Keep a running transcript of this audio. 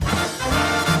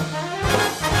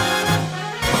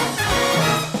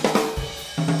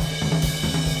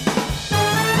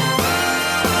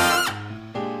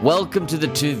Welcome to the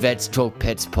Two Vets Talk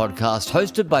Pets podcast,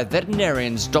 hosted by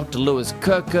veterinarians Dr. Lewis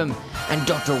Kirkham and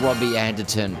Dr. Robbie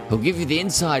Anderton, who'll give you the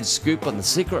inside scoop on the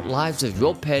secret lives of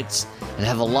your pets and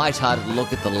have a light-hearted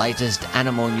look at the latest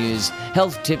animal news,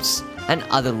 health tips, and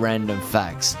other random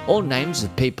facts. All names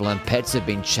of people and pets have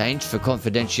been changed for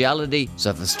confidentiality, so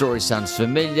if a story sounds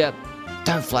familiar,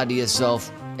 don't flatter yourself.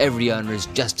 Every owner is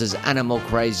just as animal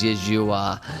crazy as you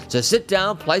are. So sit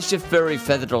down, place your furry,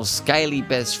 feathered or scaly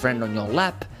best friend on your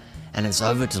lap, and it's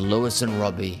over to Lewis and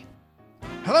Robbie.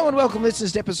 Hello and welcome,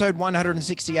 listeners, to episode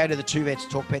 168 of the Two Vets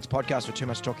Talk Pets podcast, where too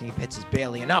much talking of pets is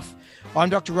barely enough. I'm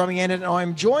Dr. Robbie Anderton, and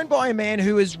I'm joined by a man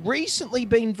who has recently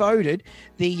been voted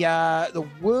the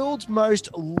world's most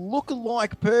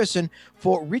look-alike person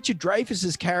for Richard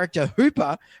Dreyfuss's character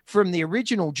Hooper from the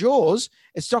original Jaws.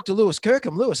 It's Dr. Lewis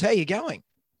Kirkham. Lewis, how are you going?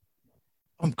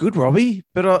 I'm good, Robbie,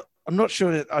 but I'm not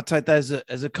sure that I take that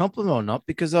as a compliment or not,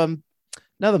 because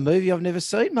another movie I've never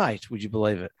seen, mate. Would you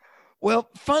believe it? Well,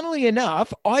 funnily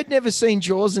enough, I'd never seen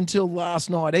Jaws until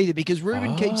last night either, because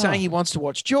Ruben keeps saying he wants to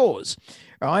watch Jaws,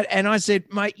 right? And I said,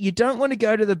 mate, you don't want to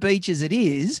go to the beach as it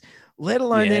is, let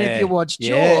alone then if you watch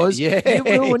Jaws,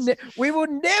 we will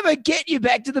never get you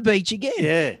back to the beach again.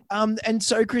 Yeah. And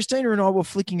so Christina and I were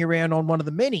flicking around on one of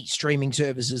the many streaming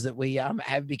services that we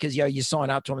have, because you sign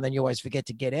up to them and then you always forget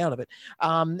to get out of it,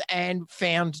 and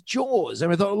found Jaws. And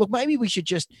we thought, look, maybe we should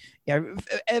just,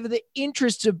 over the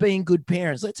interests of being good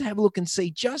parents, let's have a look and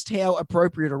see just how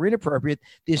appropriate or inappropriate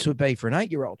this would be for an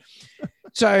 8-year-old.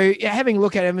 So having a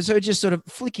look at him, and so just sort of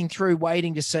flicking through,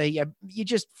 waiting to see, you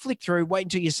just flick through, wait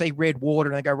until you see red water,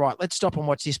 and I go, right, let's stop and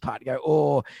watch this part. You go,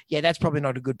 oh, yeah, that's probably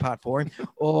not a good part for him.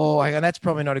 Oh, I go, that's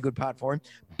probably not a good part for him.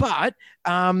 But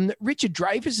Richard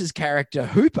Dreyfuss's character,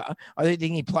 Hooper, I think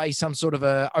he plays some sort of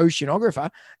a oceanographer,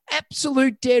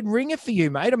 absolute dead ringer for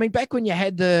you, mate. I mean, back when you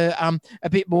had the a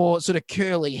bit more sort of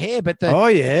curly hair, but the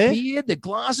beard, the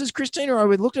glasses, Christina and I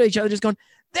would look at each other just going,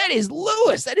 that is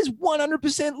Lewis. That is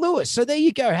 100% Lewis. So there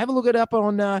you go. Have a look it up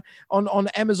on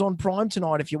Amazon Prime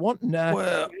tonight if you want.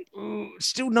 And,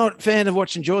 still not a fan of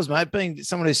watching Jaws, mate. Being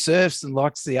someone who surfs and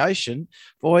likes the ocean,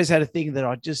 I've always had a thing that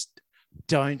I just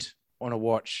don't want to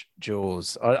watch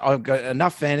Jaws. I've got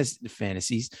enough fantasies,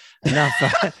 fantasies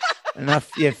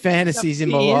in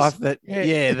my life that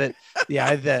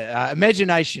the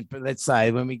imagination. But let's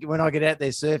say when I get out there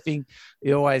surfing,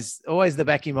 you always the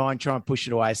back of your mind try and push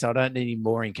it away. So I don't need any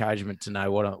more encouragement to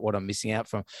know what I'm missing out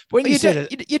from. But when you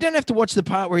don't have to watch the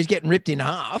part where he's getting ripped in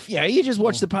half. You just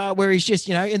watch the part where he's just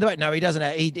in the no, he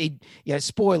doesn't. He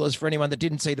spoilers for anyone that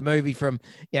didn't see the movie from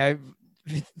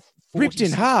ripped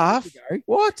in half.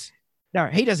 What? No,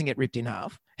 he doesn't get ripped in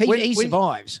half. He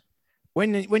survives.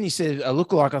 When you said a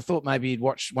lookalike, I thought maybe you'd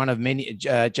watched one of many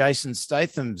Jason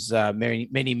Statham's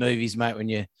many movies, mate, when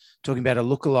you're talking about a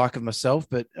lookalike of myself,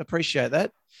 but appreciate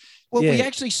that. Well, we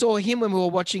actually saw him when we were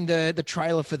watching the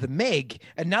trailer for The Meg,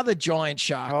 another giant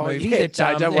shark movie. Yeah,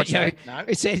 don't watch that. No.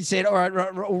 It said, all right,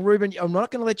 Ruben, I'm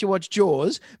not going to let you watch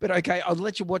Jaws, but okay, I'll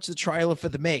let you watch the trailer for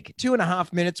The Meg.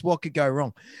 2.5 minutes, what could go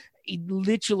wrong? He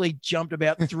literally jumped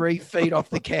about 3 feet off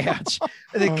the couch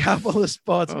in a couple of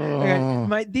spots. Okay,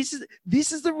 mate, this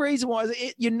is the reason why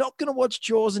you're not going to watch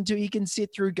Jaws until you can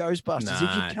sit through Ghostbusters.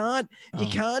 If you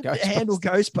can't handle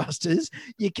Ghostbusters,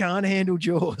 you can't handle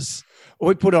Jaws.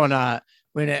 We put on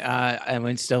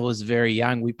when Stella was very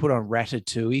young, we put on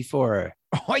Ratatouille for her.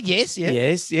 Oh, yes.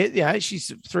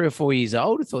 She's 3 or 4 years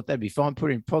old. I thought that'd be fine.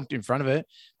 Pumped in front of her.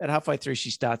 And halfway through,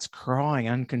 she starts crying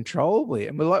uncontrollably.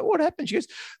 And we're like, what happened? She goes,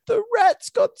 the rats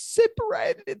got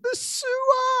separated in the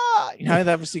sewer. They've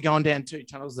obviously gone down 2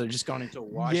 tunnels that have just gone into a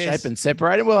Y shape and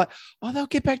separated. We're like, oh, they'll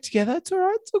get back together. It's all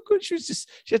right. It's all good. She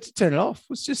had to turn it off. It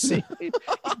was just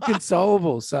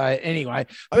inconsolable. So anyway,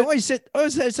 I always say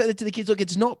that to the kids, look,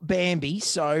 it's not Bambi.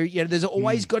 So, there's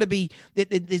always got to be,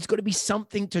 there's got to be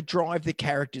something to drive the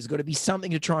characters, got to be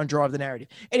something to try and drive the narrative.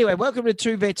 Anyway, welcome to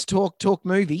Two Vets Talk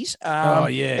movies.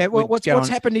 What's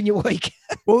happened in your week?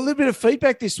 Well, a little bit of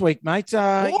feedback this week, mate.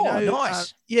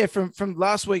 Nice. From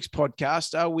last week's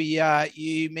podcast,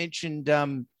 you mentioned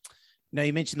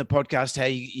you mentioned the podcast how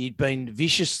you'd been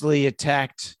viciously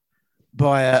attacked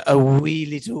by a wee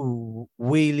little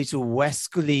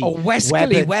wascally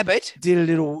wabbit. Did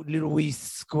a little wee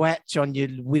scratch on your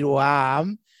little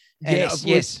arm. And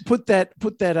yes. Put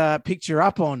that picture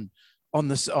up onto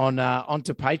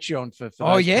Patreon for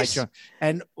Patreon.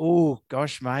 And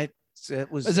gosh, mate,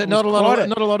 not a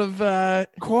lot of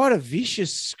quite a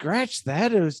vicious scratch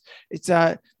that it's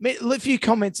a few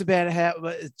comments about how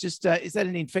it's just is that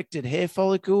an infected hair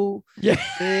follicle? Yeah,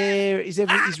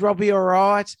 is Robbie all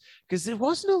right? Because there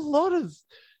wasn't a lot of.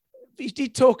 He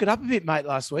did talk it up a bit, mate,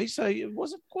 last week, so it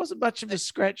wasn't much of a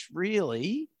scratch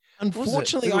really.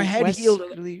 Unfortunately, I had healed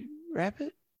it.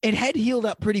 Rabbit. It had healed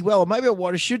up pretty well. Maybe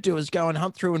what I should do is go and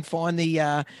hunt through and find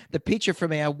the picture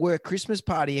from our work Christmas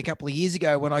party a couple of years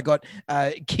ago when I got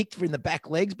kicked in the back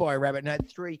legs by a rabbit and had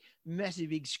 3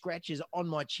 massive big scratches on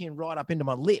my chin right up into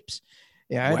my lips.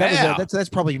 Yeah, wow. That's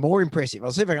probably more impressive.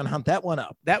 I'll see if I can hunt that one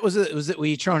up. That was it. Was it? Were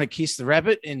you trying to kiss the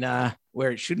rabbit in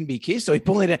where it shouldn't be kissed, or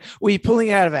were you pulling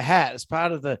it out of a hat as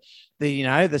part of the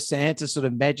Santa sort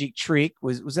of magic trick?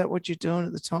 Was that what you're doing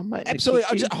at the time, mate? Absolutely.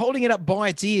 I'm just holding it up by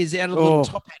its ears out of the little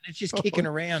top hat, and it's just kicking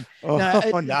around. No,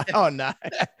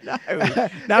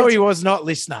 he was not,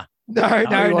 listener. No,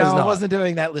 I wasn't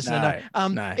doing that, listener.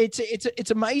 No.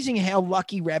 It's amazing how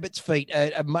lucky rabbits' feet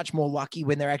are much more lucky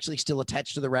when they're actually still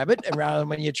attached to the rabbit, and rather than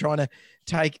when you're trying to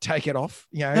take it off.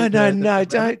 Don't don't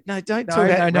listen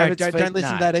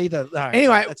to that either. No,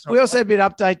 anyway, we also had a bit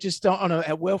of update just on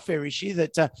a welfare issue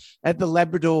that at the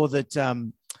Labrador that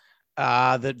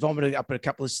vomited up a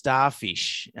couple of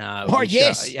starfish.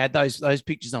 Yes. Had those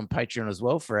pictures on Patreon as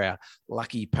well for our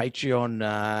lucky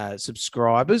Patreon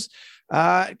subscribers.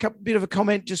 A bit of a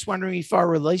comment, just wondering if I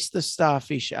released the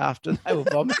starfish after they were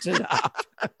vomited up.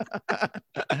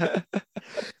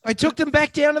 I took them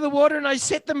back down to the water and I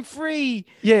set them free.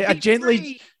 Yeah, I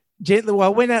gently. Well, I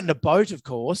went out in a boat, of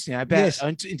course,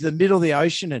 into the middle of the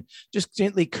ocean and just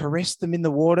gently caressed them in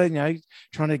the water,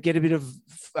 trying to get a bit of,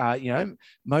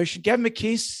 motion. Gave them a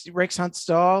kiss, Rex Hunt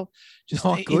style, just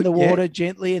in the water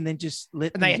gently, and then just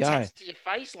let them go. And they attached to your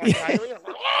face like alien.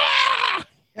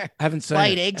 I haven't seen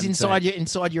laid eggs inside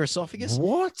your esophagus.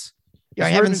 What? I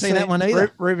haven't seen that one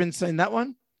either. Ruben's seen that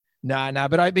one? No,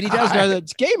 but he does know that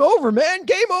it's game over, man.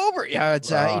 Game over. Yeah, it's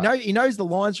he knows the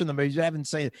lines from the movies. I haven't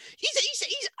seen it. He's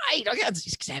 8. I can't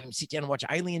just have him sit down and watch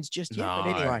Aliens just yet.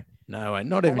 But anyway, no,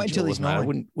 not even until he's 9. I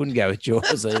wouldn't go with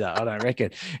Jaws either. I don't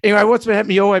reckon. Anyway, what's been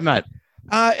happening your way, mate?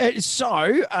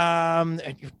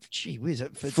 Gee whiz,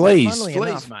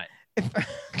 fleas, mate.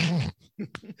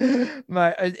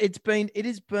 Mate, it's been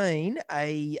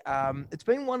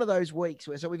one of those weeks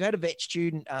where we've had a vet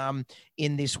student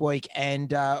in this week, and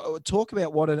talk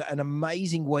about what an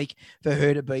amazing week for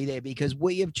her to be there, because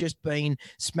we have just been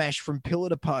smashed from pillar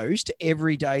to post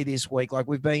every day this week. Like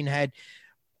we've had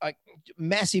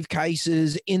massive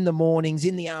cases in the mornings,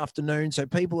 in the afternoon. So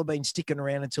people have been sticking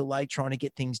around until late trying to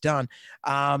get things done.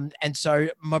 And so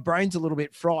my brain's a little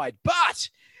bit fried, but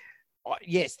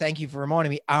yes, thank you for reminding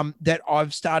me that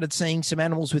I've started seeing some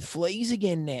animals with fleas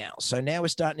again now. So now we're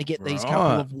starting to get these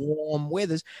couple of warm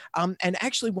weathers. And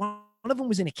actually one of them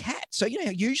was in a cat. So,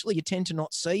 usually you tend to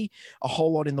not see a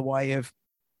whole lot in the way of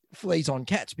fleas on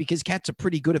cats, because cats are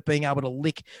pretty good at being able to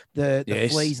lick the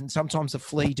fleas and sometimes the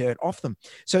flea dirt off them.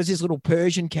 So it's this little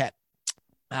Persian cat.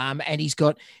 And he's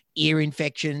got ear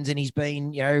infections, and he's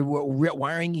been,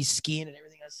 wearing his skin and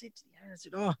everything. I said,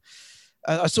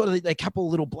 I saw a couple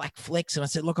of little black flecks, and I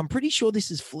said, look, I'm pretty sure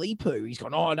this is flea poo. He's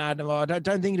gone, no, I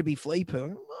don't think it'd be flea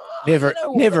poo.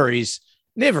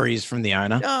 Never is from the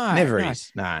owner. Never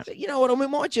is. No. So, you know what? We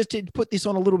might just put this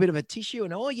on a little bit of a tissue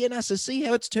and, so see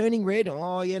how it's turning red.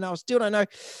 I still don't know.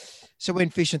 So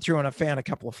went fishing through and I found a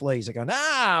couple of fleas. I go,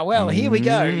 well, here we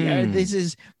go. This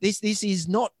is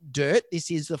not dirt.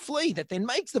 This is the flea that then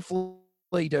makes the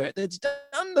flea dirt that's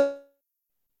done the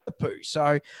poo.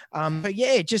 So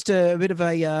just a bit of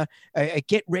a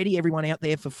get ready, everyone out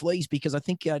there, for fleas, because I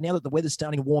think now that the weather's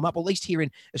starting to warm up, at least here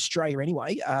in Australia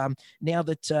anyway, now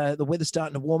that the weather's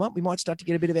starting to warm up, we might start to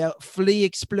get a bit of our flea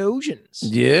explosions.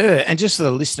 Yeah, and just for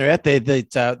the listener out there,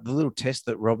 the little test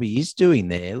that Robbie is doing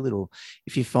there,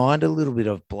 if you find a little bit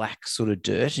of black sort of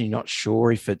dirt and you're not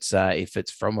sure if it's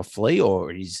from a flea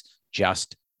or it is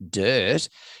just dirt,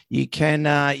 you can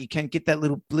get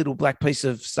that little black piece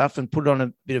of stuff and put it on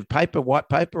a bit of paper, white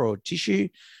paper or tissue,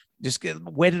 just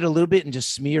wet it a little bit and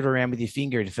just smear it around with your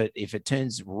finger. And if it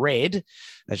turns red,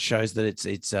 that shows that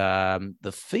it's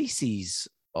the feces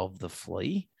of the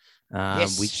flea,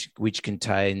 which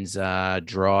contains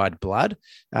dried blood,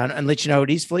 and let you know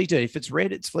it is flea dirt. If it's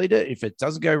red, it's flea dirt. If it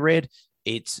doesn't go red,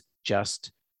 it's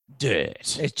just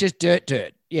dirt. It's just dirt.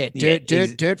 Yeah,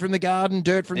 dirt from the garden,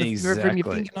 dirt from your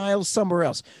fingernails, somewhere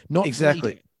else. Not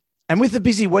exactly. And with the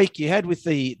busy week you had with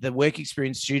the work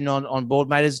experience student on board,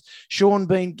 mate, has Sean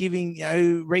been giving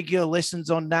regular lessons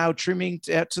on nail trimming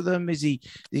out to them? Is he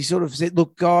sort of said,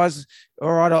 look, guys,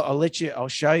 all right, I'll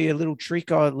show you a little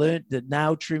trick I learned, the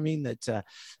nail trimming that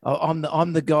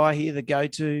I'm the guy here, the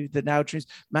go-to, the nail trims.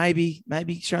 Maybe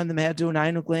showing them how to do an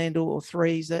anal gland or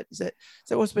 3. Is that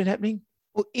what's been happening?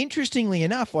 Well, interestingly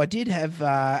enough, I did have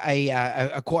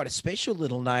a quite a special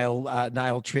little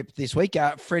nail trip this week.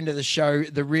 A friend of the show,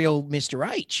 the real Mr.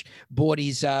 H, brought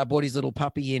his little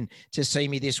puppy in to see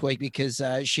me this week because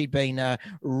she'd been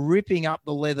ripping up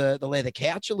the leather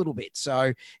couch a little bit,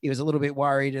 so he was a little bit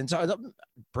worried. And so I thought,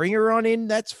 bring her on in.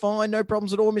 That's fine, no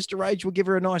problems at all. Mr. H will give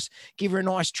her a nice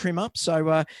trim up.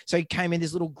 So he came in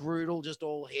this little groodle, just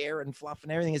all hair and fluff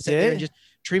and everything, and sat there and just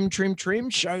trim,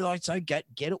 show like so, get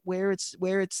it where it's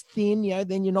thin,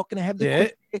 then you're not going to have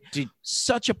the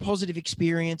such a positive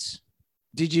experience.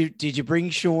 Did you bring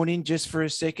Sean in just for a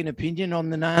second opinion on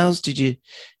the nails? Did you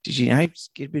get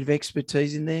a bit of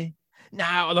expertise in there?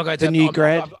 No, look, the new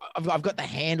grad. I've got the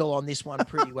handle on this one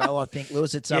pretty well, I think,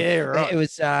 Lewis. It's right. It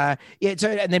was So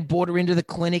and then brought her into the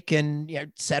clinic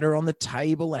and sat her on the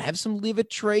table and have some liver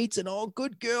treats and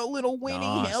good girl, little Winnie.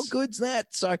 Nice. How good's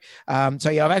that? So I've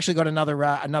actually got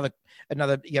another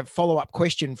follow up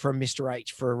question from Mr.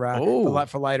 H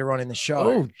for later on in the show.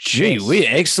 Oh, gee, we're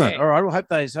excellent. Yeah. All right, well, hope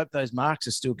those marks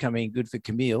are still coming in good for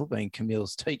Camille, being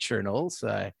Camille's teacher and all.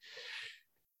 So.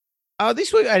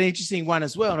 This week an interesting one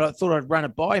as well, and I thought I'd run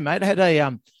it by you, mate. I had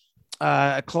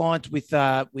a client with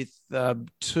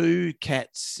two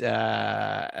cats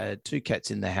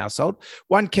in the household.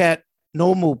 One cat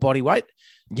normal body weight,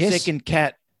 yes. Second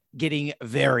cat getting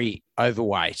very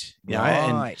overweight,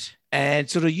 right. And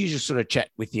sort of usual sort of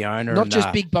chat with the owner. Not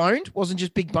just big boned, wasn't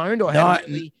just big boned, or had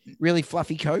a really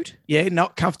fluffy coat. Yeah,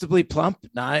 not comfortably plump.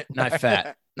 No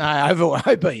fat. No,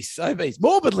 obese,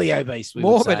 morbidly obese.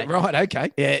 Morbid, right?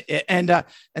 Okay. Yeah, and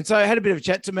so I had a bit of a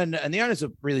chat to them, and the owners are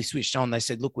really switched on. They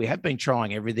said, "Look, we have been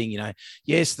trying everything.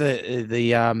 Yes,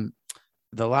 the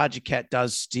larger cat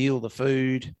does steal the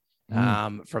food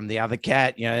from the other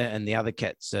cat, and the other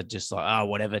cats are just like, oh,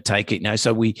 whatever, take it,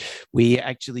 So we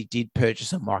actually did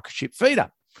purchase a microchip feeder.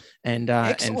 And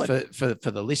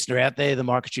for the listener out there, the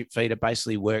microchip feeder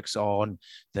basically works on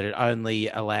that it only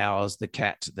allows the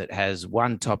cat that has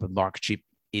one type of microchip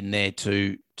in there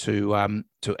to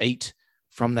eat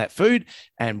from that food,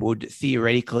 and would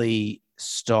theoretically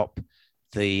stop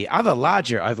the other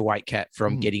larger overweight cat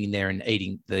from getting in there and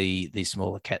eating the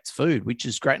smaller cat's food, which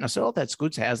is great. And I said, oh, that's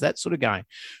good. So how's that sort of going?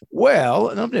 Well,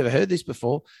 and I've never heard this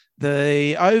before.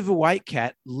 The overweight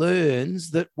cat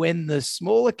learns that when the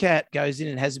smaller cat goes in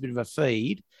and has a bit of a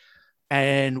feed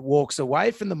and walks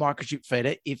away from the microchip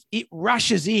feeder, if it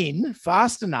rushes in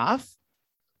fast enough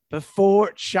before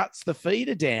it shuts the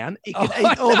feeder down, it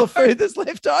can eat all the food that's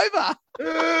left over.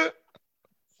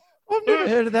 I've never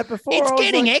heard of that before. It's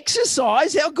getting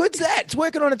exercise. How good's that? It's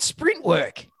working on its sprint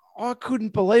work. I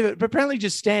couldn't believe it. But apparently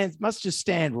must just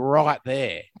stand right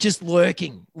there. Just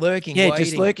lurking. Yeah, waiting.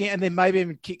 Just lurking. And then maybe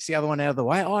even kicks the other one out of the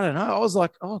way. I don't know. I was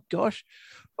like, oh, gosh.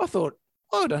 I thought,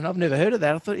 I've never heard of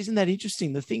that. I thought, isn't that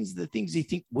interesting? The things you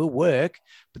think will work,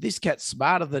 but this cat's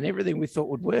smarter than everything we thought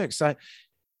would work. So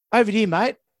over to you,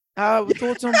 mate.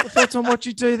 Thoughts on what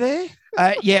you do there?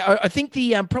 I think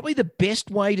probably the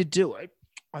best way to do it,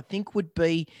 I think, would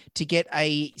be to get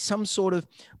some sort of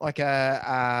like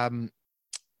a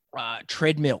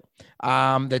treadmill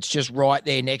that's just right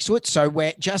there next to it. So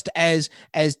where just as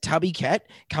Tubby Cat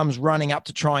comes running up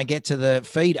to try and get to the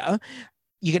feeder,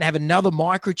 you can have another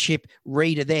microchip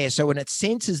reader there. So when it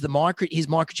senses his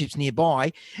microchip's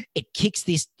nearby, it kicks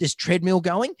this treadmill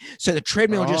going. So the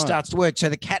treadmill just starts to work. So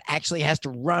the cat actually has to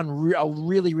run a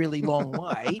really, really long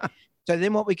way. So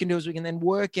then what we can do is we can then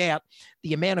work out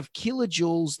the amount of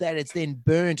kilojoules that it's then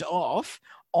burnt off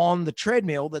on the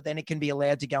treadmill, that then it can be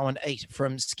allowed to go and eat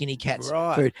from Skinny Cat's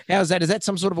food. How's that? Is that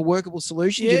some sort of a workable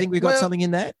solution? Do you think we've got something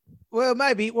in that? Well,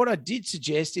 maybe. What I did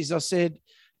suggest is I said,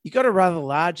 you got a rather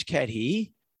large cat here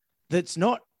that's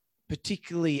not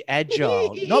particularly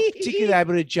agile, not particularly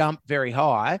able to jump very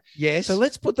high. Yes. So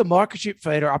let's put the microchip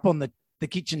feeder up on the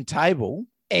kitchen table.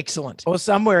 Excellent. Or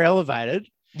somewhere elevated.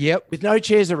 Yep. With no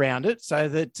chairs around it, so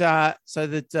that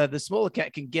the smaller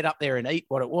cat can get up there and eat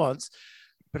what it wants.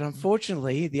 But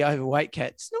unfortunately, the overweight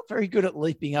cat's not very good at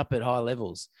leaping up at high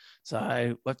levels. So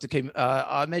we'll have to keep.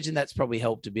 I imagine that's probably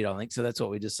helped a bit, I think. So that's what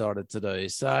we decided to do.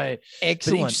 So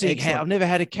excellent. I've never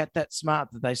had a cat that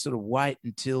smart that they sort of wait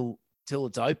until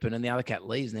it's open and the other cat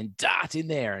leaves and then dart in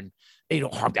there and eat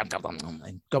all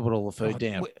and gobble all the food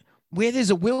down. Where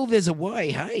there's a will, there's a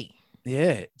way. Hey.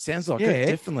 Yeah, it sounds like it.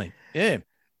 Definitely. Yeah.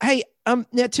 Hey,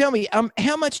 now tell me,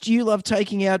 how much do you love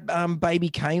taking out baby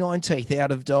canine teeth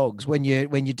out of dogs when you're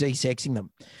desexing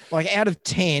them? Like out of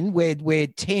 10, where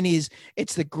 10 is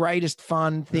it's the greatest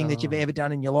fun thing that you've ever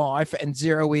done in your life, and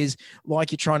 0 is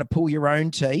like you're trying to pull your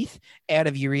own teeth out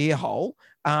of your ear hole.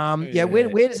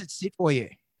 Where does it sit for you?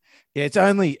 Yeah, it's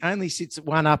only sits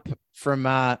one up from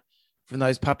from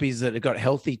those puppies that have got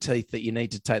healthy teeth that you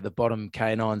need to take the bottom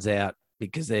canines out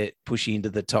because they're pushing into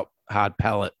the top hard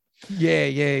palate. Yeah.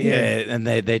 And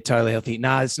they're totally healthy.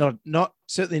 No, it's not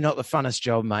certainly not the funnest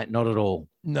job, mate. Not at all.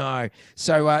 No.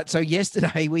 So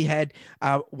yesterday we had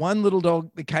one little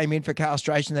dog that came in for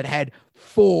castration that had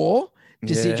 4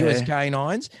 deciduous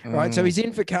canines, right? So he's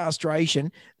in for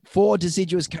castration, 4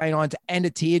 deciduous canines and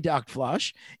a tear duct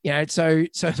flush. You know, so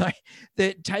like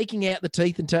the taking out the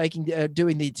teeth and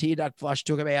doing the tear duct flush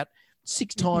took about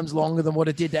 6 times longer than what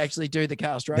it did to actually do the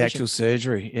castration. The actual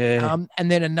surgery, yeah.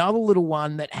 And then another little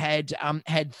one that had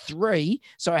 3.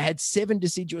 So I had 7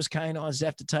 deciduous canines to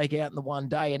have to take out in the one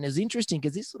day. And it's interesting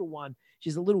because this little one,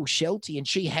 she's a little sheltie, and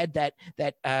she had that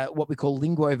what we call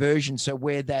linguoversion. So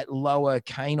where that lower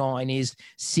canine is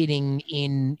sitting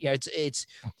in, you know, it's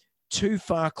too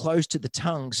far close to the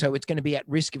tongue, so it's going to be at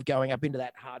risk of going up into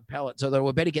that hard palate. So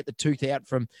we better get the tooth out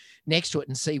from next to it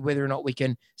and see whether or not we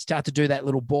can start to do that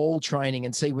little ball training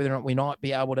and see whether or not we might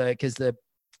be able to, because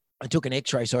I took an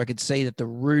x-ray so I could see that the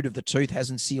root of the tooth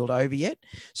hasn't sealed over yet.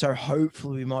 So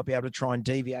hopefully we might be able to try and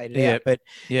deviate it out. But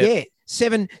yeah,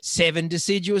 seven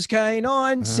deciduous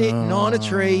canines sitting on a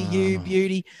tree, you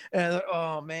beauty. And I thought,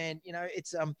 oh man, you know,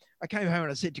 it's I came home and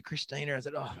I said to Christina, I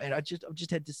said, oh man, I've just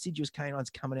had deciduous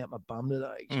canines coming out my bum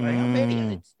today. She's like, how many?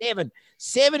 I said,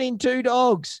 7 in 2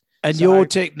 dogs. And your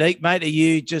technique, mate, are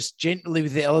you just gently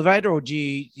with the elevator, or do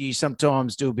you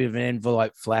sometimes do a bit of an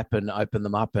envelope flap and open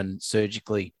them up and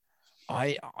surgically?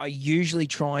 I usually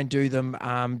try and do them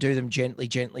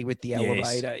gently with the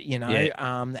elevator, you know,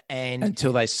 and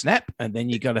until they snap, and then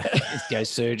you got to go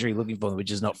surgery looking for them,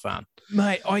 which is not fun,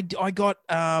 mate. I got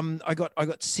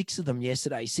 6 of them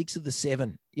yesterday, 6 of the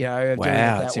 7, you know, wow, doing it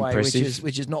that that's way, impressive.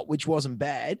 which wasn't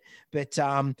bad, but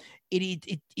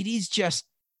it is just,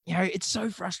 you know, it's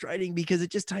so frustrating because it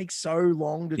just takes so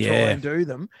long to try and do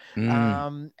them.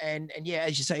 And yeah,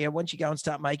 as you say, you know, once you go and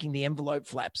start making the envelope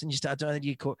flaps and you start doing it,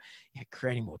 you're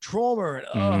creating more trauma.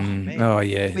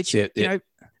 And Which, you know,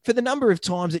 for the number of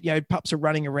times that, you know, pups are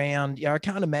running around, you know, I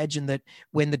can't imagine that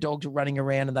when the dogs are running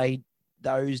around and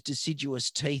those deciduous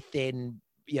teeth then,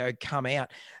 you know, come out,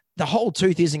 the whole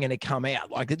tooth isn't going to come out.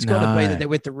 Like it's got to be that they're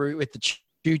with the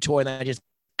chew toy and they just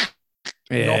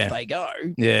off they go.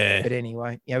 Yeah. But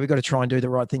anyway, yeah, we've got to try and do the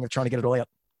right thing of trying to get it all out.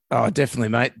 Oh, definitely,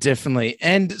 mate. Definitely.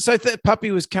 And so that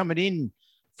puppy was coming in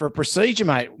for a procedure,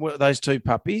 mate. Those 2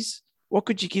 puppies, what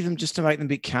could you give them just to make them a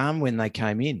bit calm when they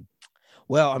came in?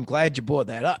 Well, I'm glad you brought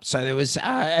that up. So there was,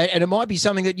 and it might be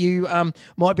something that you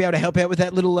might be able to help out with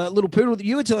that little poodle that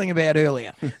you were telling about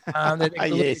earlier. That a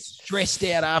little bit stressed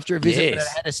out after a visit, but it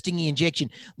had a stingy injection.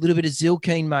 A little bit of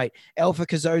Zilkine, mate. Alpha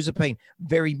Cazozepine.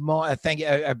 Thank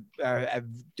you.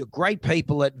 Great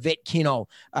people at Vet Kinol.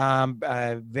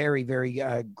 Very,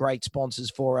 very great sponsors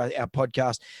for our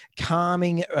podcast.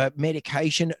 Calming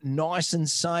medication, nice and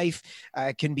safe.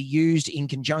 Can be used in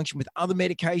conjunction with other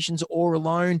medications or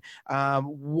alone.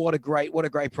 What a great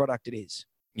product it is.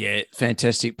 Yeah,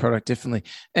 fantastic product, definitely.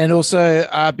 And also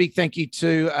a big thank you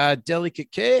to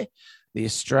Delicate Care, the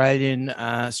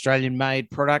Australian made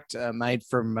product made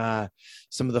from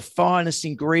some of the finest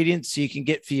ingredients you can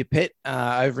get for your pet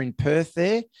over in Perth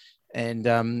there.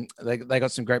 And they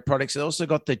got some great products. They also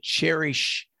got the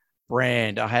Cherish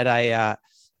brand. I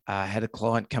had a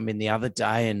client come in the other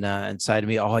day and say to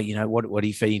me, oh, you know, what are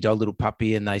you feeding dog, little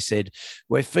puppy? And they said,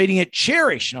 we're feeding it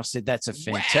Cherish. And I said, that's a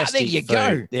fantastic there you food.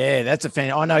 go. Yeah, that's a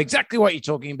fan. I know exactly what you're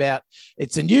talking about.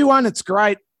 It's a new one. It's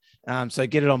great. So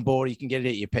get it on board. You can get it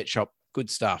at your pet shop. Good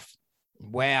stuff.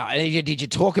 Wow. And did you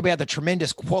talk about the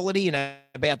tremendous quality and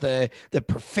about the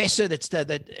professor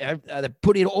that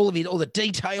put in all the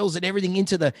details and everything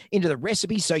into the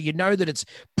recipe, so you know that it's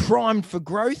primed for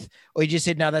growth? Or you just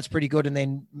said, no, that's pretty good, and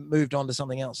then moved on to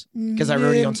something else because they were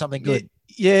already on something good?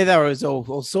 Yeah, that was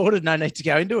all sorted. No need to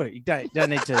go into it. You don't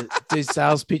need to do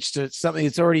sales pitch to something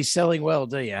that's already selling well,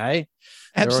 do you, eh?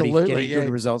 Absolutely. Getting good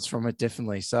results from it,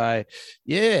 definitely. So,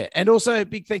 yeah. And also a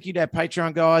big thank you to our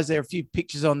Patreon guys. There are a few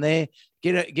pictures on there.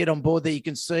 Get on board there. You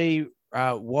can see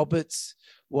Wobbits,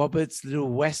 little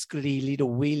wascally,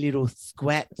 little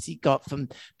squats he got from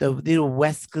the little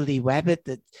wascally wabbit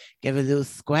that gave a little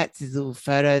squats, his little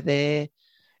photo there.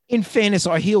 In fairness,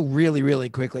 I heal really, really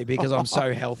quickly because I'm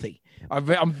so healthy.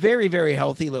 I'm very, very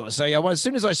healthy, Lewis. So yeah, as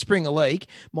soon as I spring a leak,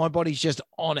 my body's just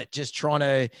on it, just trying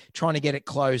to get it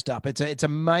closed up. It's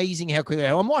amazing how quickly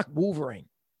I'm like Wolverine.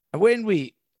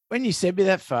 When you sent me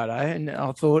that photo, and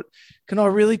I thought, can I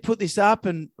really put this up?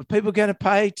 And are people going to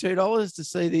pay $2 to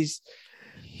see this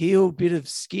healed bit of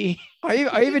skin?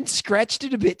 I even scratched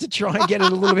it a bit to try and get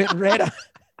it a little bit redder.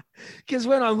 Because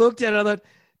when I looked at it, I thought,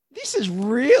 This is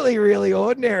really, really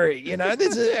ordinary. You know,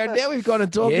 this is now we've got to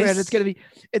talk about it. It's going to be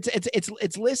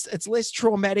it's less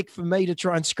traumatic for me to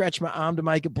try and scratch my arm to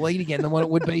make it bleed again than what it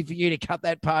would be for you to cut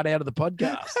that part out of the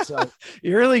podcast. So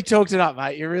you really talked it up,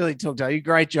 mate. You really talked it up. You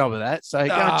great job of that. So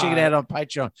go and check it out on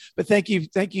Patreon. But thank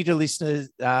you to listeners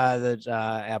our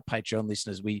Patreon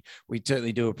listeners. We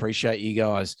certainly do appreciate you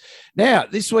guys. Now,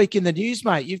 this week in the news,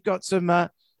 mate, you've got some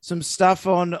stuff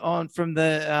on from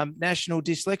the National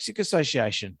Dyslexic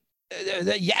Association.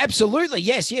 Yeah, absolutely.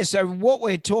 Yes. So what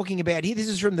we're talking about here, this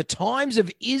is from the Times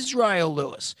of Israel,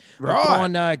 Lewis.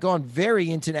 Right. Gone very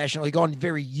internationally, gone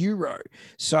very Euro.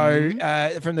 So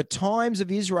from the Times of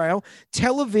Israel,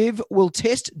 Tel Aviv will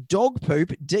test dog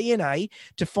poop DNA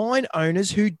to find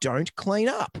owners who don't clean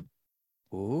up.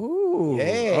 Ooh.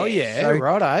 Yeah. Oh, yeah. So,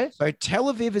 righto. So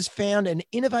Tel Aviv has found an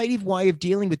innovative way of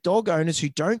dealing with dog owners who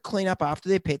don't clean up after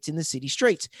their pets in the city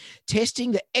streets,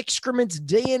 testing the excrement's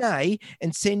DNA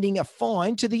and sending a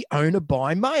fine to the owner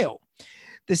by mail.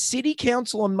 The city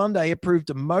council on Monday approved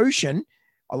a motion.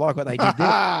 I like what they did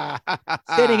there.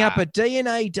 Setting up a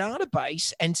DNA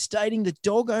database and stating that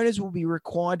dog owners will be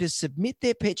required to submit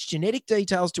their pet's genetic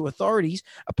details to authorities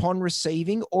upon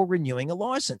receiving or renewing a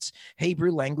license,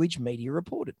 Hebrew language media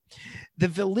reported. The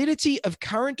validity of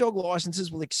current dog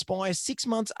licenses will expire 6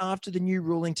 months after the new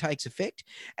ruling takes effect,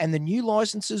 and the new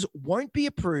licenses won't be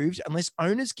approved unless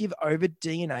owners give over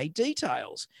DNA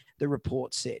details, the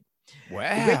report said.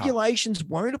 Wow. The regulations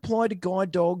won't apply to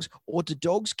guide dogs or to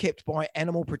dogs kept by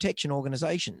animal protection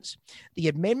organizations. The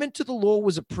amendment to the law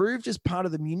was approved as part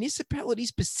of the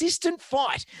municipality's persistent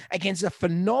fight against the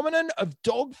phenomenon of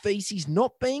dog feces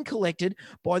not being collected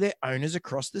by their owners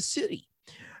across the city.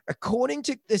 According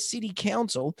to the city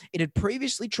council, it had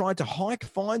previously tried to hike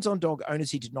fines on dog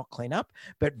owners who did not clean up,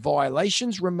 but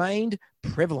violations remained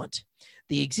prevalent.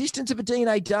 The existence of a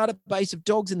DNA database of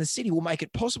dogs in the city will make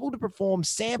it possible to perform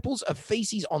samples of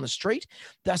feces on the street,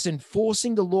 thus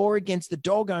enforcing the law against the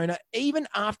dog owner even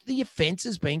after the offense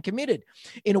has been committed,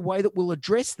 in a way that will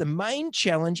address the main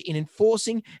challenge in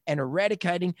enforcing and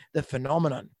eradicating the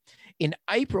phenomenon. In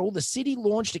April, the city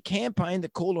launched a campaign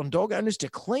that called on dog owners to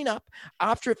clean up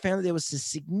after it found that there was a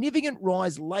significant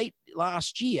rise late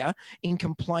last year in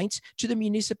complaints to the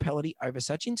municipality over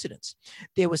such incidents.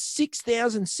 There were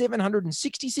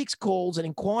 6,766 calls and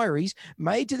inquiries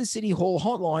made to the City Hall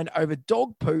hotline over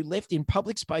dog poo left in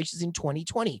public spaces in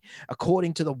 2020,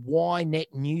 according to the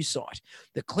Ynet news site.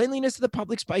 The cleanliness of the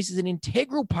public space is an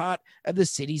integral part of the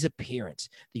city's appearance,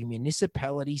 the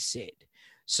municipality said.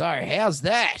 So how's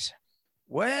that?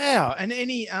 Wow. And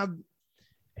any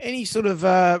sort of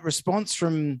response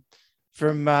from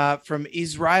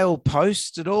Israel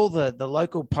Post at all, the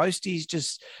local posties,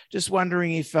 just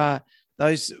wondering if how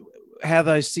those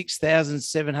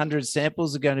 6,700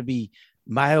 samples are going to be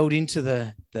mailed into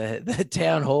the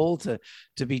town hall to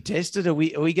be tested? Are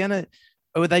we going to,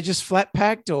 or are they just flat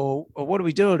packed, or what are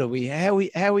we doing? How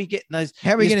are we getting those?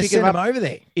 How are we going to send them over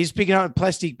there? He's picking up a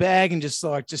plastic bag and just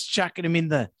chucking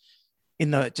them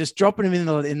just dropping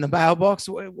them in the mailbox.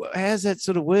 How's that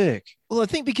sort of work? Well, I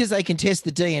think because they can test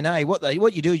the DNA,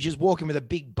 what you do is just walk in with a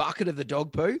big bucket of the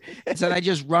dog poo, and so they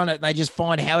just run it and they just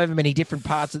find however many different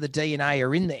parts of the DNA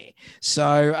are in there.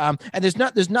 So, and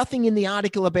there's nothing in the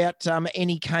article about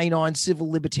any canine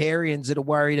civil libertarians that are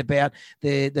worried about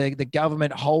the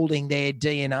government holding their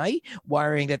DNA,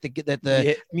 worrying that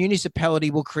the municipality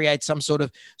will create some sort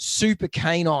of super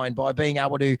canine by being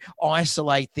able to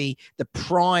isolate the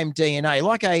prime DNA,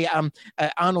 like a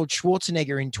Arnold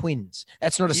Schwarzenegger in Twins.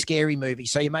 That's not a scary movie,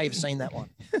 so you may have seen that one.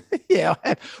 Yeah.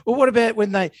 Well, what about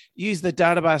when they use the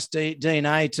database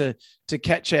DNA to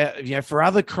catch out, for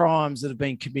other crimes that have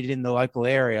been committed in the local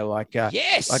area, like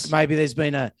like maybe there's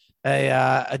been a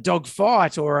dog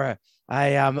fight or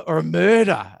a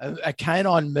murder, a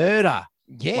canine murder.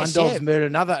 Yes, one dog's murdered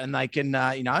another, and they can,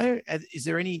 is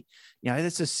there any,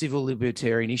 that's a civil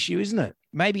libertarian issue, isn't it?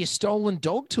 Maybe a stolen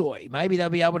dog toy. Maybe they'll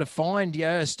be able to find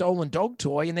a stolen dog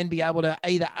toy and then be able to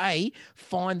either A,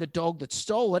 find the dog that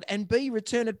stole it, and B,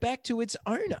 return it back to its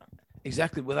owner.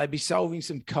 Exactly. Will they be solving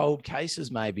some cold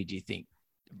cases, maybe, do you think?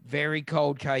 Very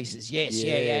cold cases. Yes.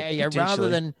 Yeah. Rather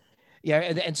than,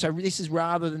 and so this is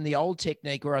rather than the old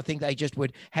technique where I think they just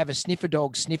would have a sniffer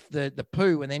dog sniff the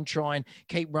poo and then try and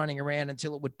keep running around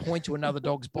until it would point to another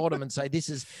dog's bottom and say, this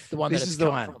is the one that it's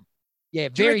come from. Yeah,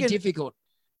 very difficult.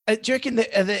 Do you reckon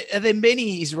are there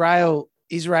many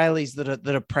Israelis that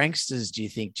are pranksters? Do you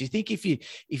think? Do you think if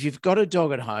you've got a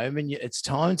dog at home and it's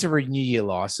time to renew your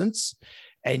license,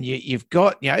 and you've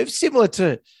got similar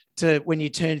to when you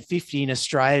turn 50 in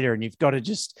Australia, and you've got to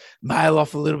just mail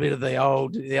off a little bit of the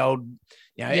old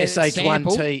you know, Yeah,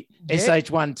 SH1T, Yeah.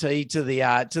 SH1T to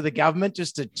the government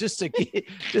just to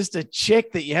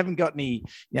check that you haven't got any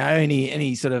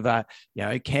sort of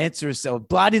cancerous cell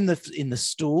blood in the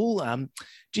stool.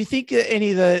 Do you think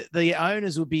any of the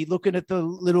owners will be looking at the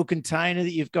little container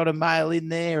that you've got to mail in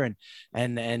there, and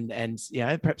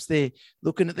perhaps they're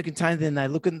looking at the container, then they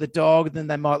look at the dog, and then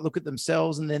they might look at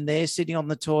themselves, and then they're sitting on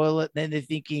the toilet, and then they're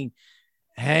thinking,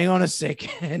 hang on a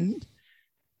second.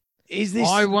 Is this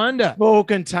I wonder. small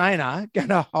container going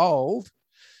to hold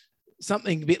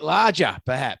something a bit larger,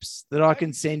 perhaps, that I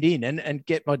can send in and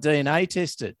get my DNA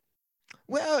tested?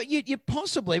 Well, you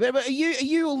possibly, but are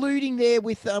you alluding there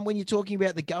with when you're talking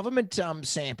about the government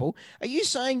sample? Are you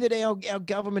saying that our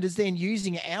government is then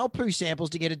using our poo samples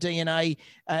to get a DNA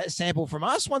sample from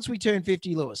us once we turn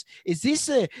 50, Lewis? Is this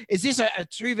a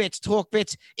True Vets Talk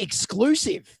Vets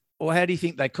exclusive? Or how do you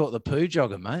think they caught the poo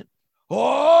jogger, mate?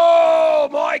 Oh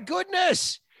my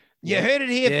goodness! You heard it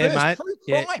here Yeah, first. mate. True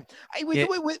crime. Hey,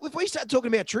 if we start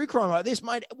talking about true crime like this,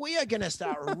 mate, we are going to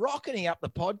start rocketing up the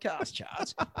podcast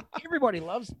charts. Everybody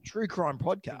loves true crime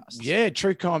podcasts. Yeah,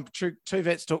 true crime. True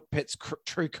Vets Talk Pets.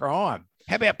 True crime.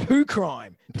 How about poo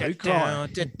crime? Poo crime.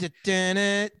 Bit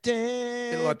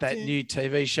Like that new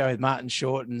TV show with Martin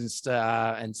Short and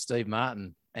Steve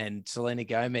Martin and Selena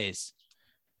Gomez.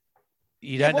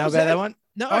 You don't know about that one?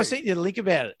 No, I sent you the link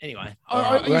about it. Anyway,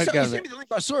 you sent me the link.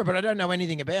 I saw it, but I don't know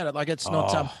anything about it. Like it's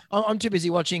not. I'm too busy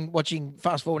watching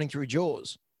fast forwarding through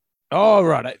Jaws. Oh,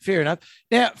 right. Fair enough.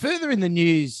 Now, further in the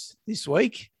news this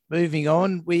week, moving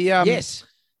on, we yes,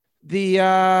 there's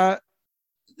a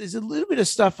little bit of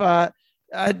stuff. The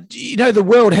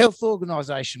World Health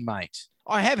Organization, mate.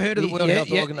 I have heard of the World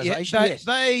Health Organization. Yes.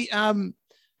 They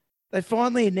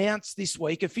finally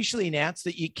officially announced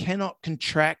that you cannot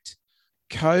contract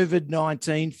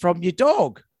COVID-19 from your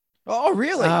dog. Oh,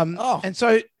 really? And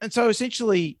so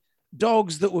essentially,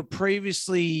 dogs that were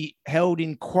previously held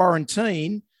in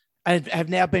quarantine have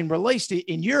now been released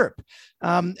in Europe.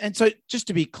 And so, just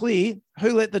to be clear,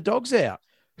 who let the dogs out?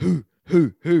 Who?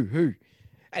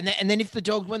 And then if the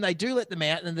dogs, when they do let them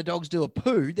out, and then the dogs do a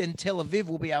poo, then Tel Aviv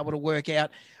will be able to work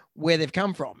out where they've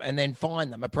come from and then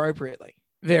find them appropriately.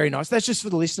 Very nice. That's just for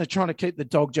the listener, trying to keep the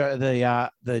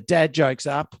the dad jokes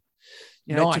up.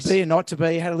 Nice. To be and not to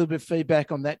be. Had a little bit of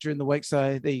feedback on that during the week.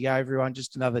 So there you go, everyone.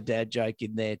 Just another dad joke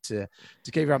in there to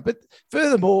keep everyone. But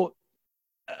furthermore,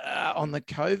 on the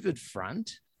COVID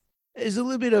front, there's a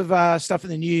little bit of stuff in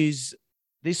the news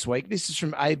this week. This is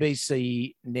from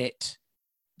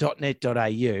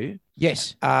abcnet.net.au.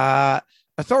 Yes.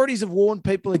 Authorities have warned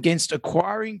people against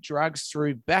acquiring drugs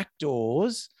through back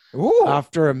doors Ooh.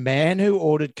 after a man who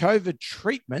ordered COVID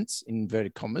treatments, in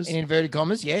inverted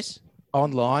commas, yes,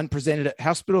 online, presented at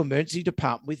hospital emergency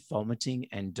department with vomiting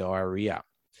and diarrhea.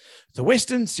 The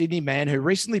Western Sydney man who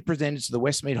recently presented to the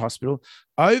Westmead Hospital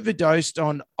overdosed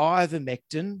on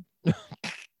ivermectin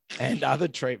and other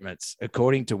treatments,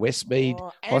 according to Westmead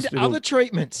Hospital. And other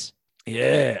treatments.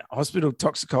 Yeah, hospital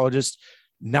toxicologist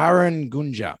Naren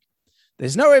Gunja.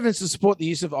 There's no evidence to support the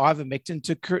use of ivermectin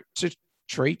to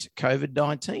treat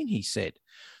COVID-19, he said.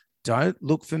 Don't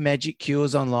look for magic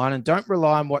cures online and don't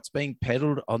rely on what's being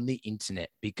peddled on the internet,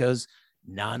 because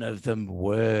none of them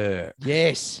were.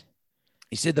 Yes.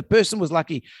 He said the person was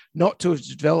lucky not to have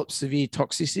developed severe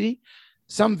toxicity.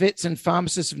 Some vets and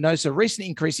pharmacists have noticed a recent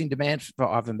increase in demand for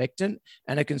ivermectin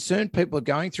and are concerned people are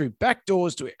going through back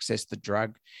doors to access the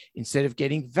drug instead of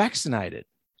getting vaccinated,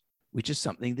 which is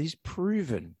something that is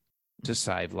proven to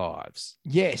save lives.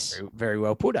 Yes. Very, very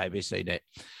well put, ABC Net.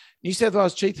 New South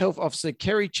Wales Chief Health Officer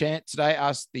Kerry Chant today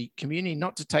asked the community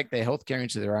not to take their healthcare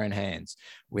into their own hands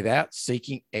without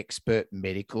seeking expert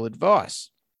medical advice.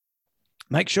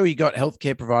 Make sure you got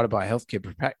healthcare provided by a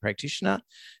healthcare practitioner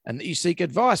and that you seek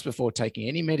advice before taking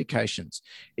any medications.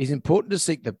 It is important to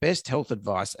seek the best health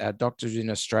advice. Our doctors in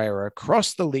Australia are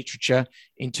across the literature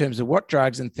in terms of what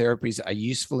drugs and therapies are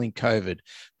useful in COVID.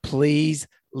 Please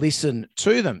listen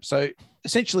to them. So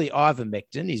essentially,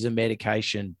 ivermectin is a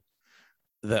medication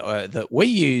that we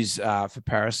use for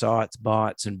parasites,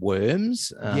 bites, and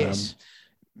worms. Yes.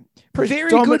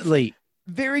 Predominantly.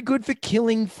 Very good for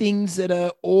killing things that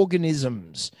are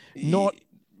organisms, not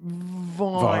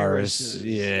viruses.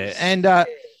 Yeah. And,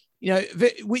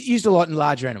 we used a lot in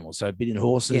larger animals. So a bit in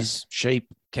horses, sheep,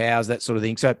 cows, that sort of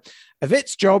thing. So a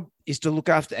vet's job is to look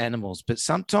after animals, but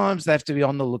sometimes they have to be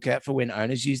on the lookout for when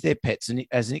owners use their pets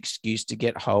as an excuse to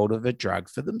get hold of a drug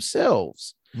for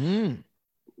themselves.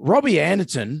 Robbie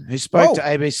Anderton, who spoke to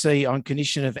ABC on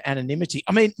condition of anonymity.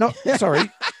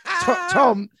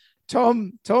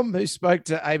 Tom, who spoke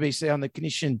to ABC on the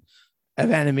condition of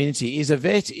anonymity, is a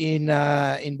vet in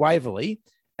Waverley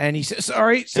And he said,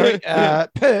 sorry,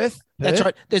 Perth. That's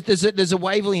right. There's a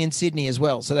Waverley in Sydney as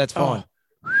well, so that's fine.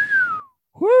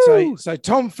 So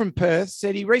Tom from Perth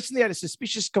said he recently had a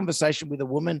suspicious conversation with a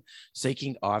woman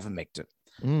seeking ivermectin.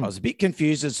 I was a bit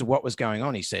confused as to what was going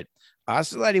on, he said. I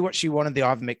asked the lady what she wanted the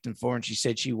ivermectin for, and she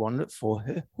said she wanted it for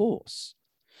her horse.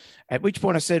 At which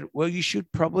point I said, well, you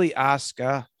should probably ask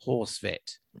a horse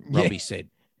vet, Robbie said.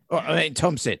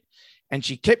 Tom said. And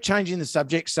she kept changing the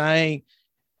subject, saying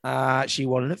she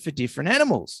wanted it for different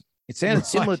animals. It sounded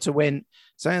similar to when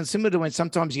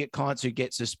sometimes you get clients who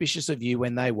get suspicious of you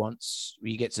when they want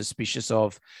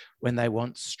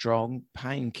strong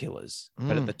painkillers.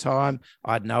 But at the time,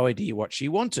 I had no idea what she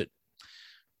wanted.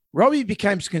 Robbie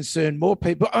became concerned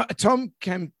Tom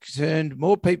became concerned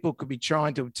more people could be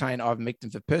trying to obtain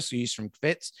ivermectin for personal use from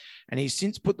vets, and he's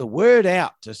since put the word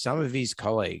out to some of his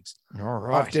colleagues. All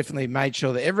right. I've definitely made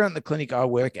sure that everyone at the clinic I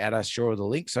work at are sure of the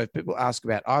link. So if people ask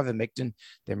about ivermectin,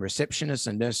 then receptionists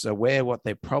and nurses are aware what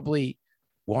they're probably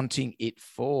wanting it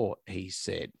for, he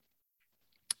said.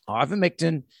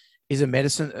 Ivermectin is a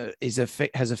medicine,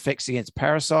 has effects against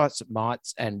parasites,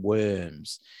 mites, and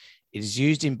worms. It is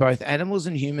used in both animals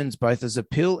and humans, both as a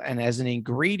pill and as an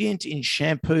ingredient in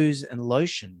shampoos and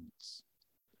lotions.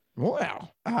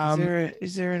 Wow.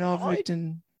 Is there an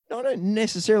ivermectin? I don't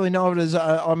necessarily know it as.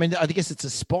 I guess it's a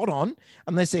spot on,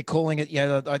 unless they're calling it, the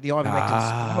ivermectin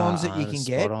spot-ons that you can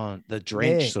get. Spot on, the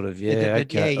drench sort of,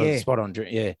 spot on,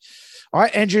 yeah. All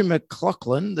right, Andrew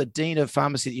McLaughlin, the Dean of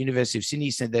Pharmacy at the University of Sydney,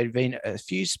 said there have been a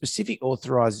few specific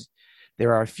authorised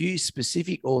uses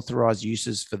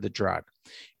for the drug.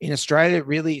 In Australia,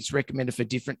 really, it's recommended for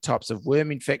different types of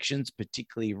worm infections,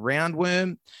 particularly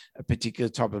roundworm, a particular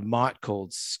type of mite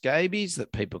called scabies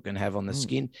that people can have on the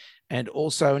skin, and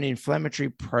also an inflammatory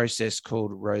process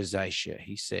called rosacea,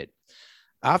 he said.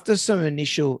 After some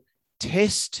initial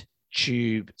test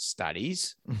tube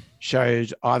studies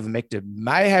showed ivermectin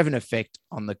may have an effect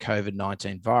on the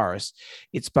COVID-19 virus,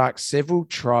 it sparked several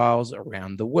trials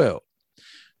around the world.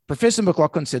 Professor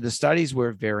McLaughlin said the studies were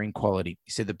of varying quality.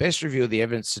 He said the best review of the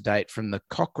evidence to date from the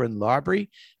Cochrane Library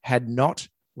had not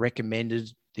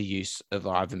recommended the use of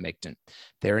ivermectin.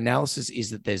 Their analysis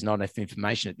is that there's not enough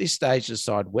information at this stage to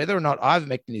decide whether or not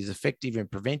ivermectin is effective in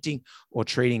preventing or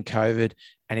treating COVID,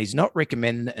 and is not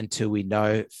recommended until we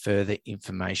know further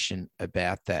information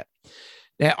about that.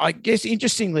 Now, I guess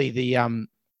interestingly, the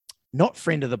not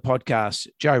friend of the podcast,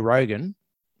 Joe Rogan.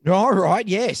 All right.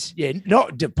 Yes. Yeah. No.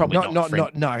 I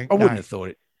wouldn't have thought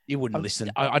it. You wouldn't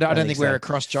listen. I don't think we're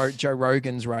across Joe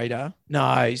Rogan's radar.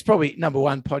 No, he's probably number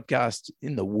one podcast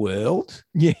in the world.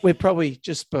 Yeah. We're probably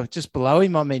just below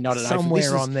him. I mean, I don't know.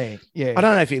 Somewhere on there. Yeah. I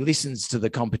don't know if he listens to the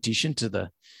competition, to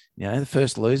the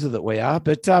first loser that we are,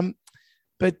 but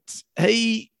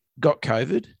he got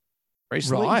COVID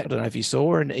recently. Right. I don't know if you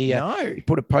saw, and he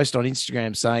put a post on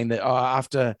Instagram saying that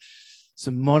after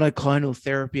some monoclonal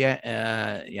therapy,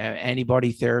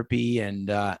 antibody therapy, and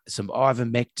some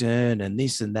ivermectin and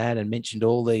this and that, and mentioned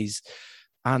all these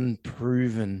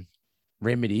unproven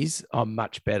remedies, I'm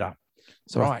much better.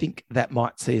 So I think that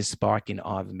might see a spike in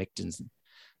ivermectins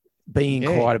being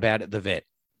inquired about at the vet.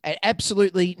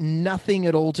 Absolutely nothing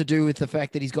at all to do with the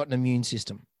fact that he's got an immune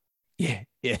system. Yeah,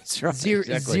 that's right.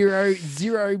 Zero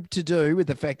to do with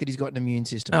the fact that he's got an immune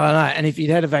system. Oh, no. And if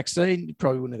he'd had a vaccine, he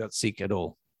probably wouldn't have got sick at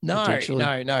all. No.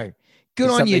 Good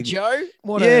on you, Joe.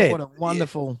 What a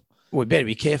wonderful. Well, we better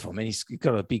be careful. I mean, he's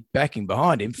got a big backing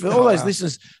behind him. For all those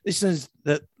listeners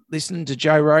that listen to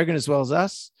Joe Rogan as well as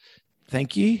us,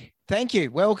 thank you. Thank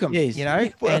you. Welcome. Yes.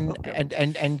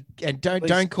 And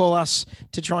don't call us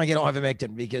to try and get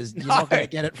ivermectin, because you're not going to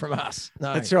get it from us.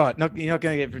 No. That's right. You're not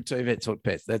going to get it from Two Vets Talk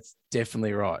Pets. That's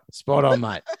definitely right. Spot on,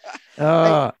 mate.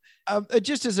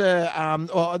 Just as a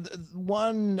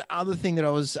one other thing that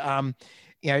I was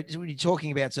when you're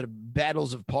talking about sort of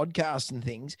battles of podcasts and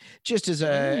things, just as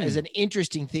an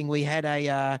interesting thing, we had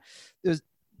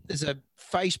there's a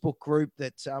Facebook group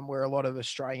that where a lot of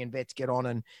Australian vets get on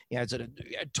and sort of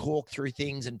talk through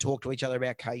things and talk to each other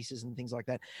about cases and things like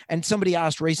that. And somebody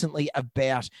asked recently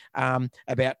about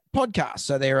podcasts.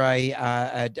 So they're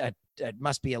it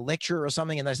must be a lecturer or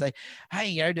something, and they say,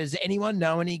 "Hey, does anyone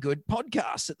know any good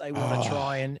podcasts that they want to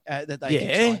try and that they can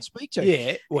try and speak to?"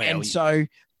 Yeah, well, and so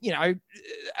a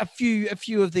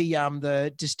few of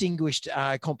the distinguished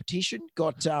competition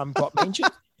got mentioned.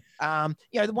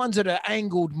 The ones that are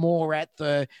angled more at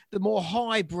the more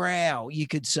highbrow, you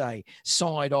could say,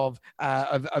 side of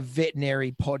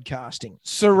veterinary podcasting.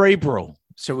 Cerebral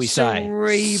shall we say?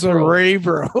 Cerebral.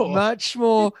 Cerebral. Much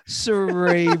more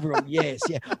cerebral. Yes.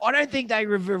 Yeah. I don't think they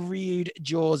reviewed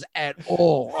Jaws at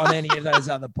all on any of those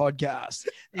other podcasts.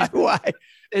 No way.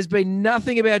 There's been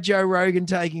nothing about Joe Rogan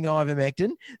taking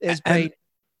ivermectin. There's been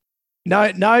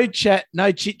no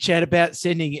chit chat about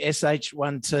sending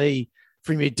SH1T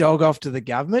from your dog off to the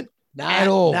government. at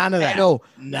all. None of that. At all.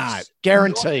 No,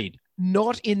 guaranteed.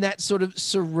 Not in that sort of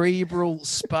cerebral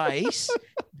space.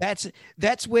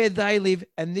 That's where they live,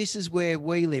 and this is where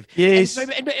we live. Yes.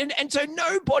 And so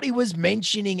nobody was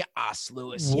mentioning us,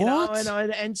 Lewis. You know, What?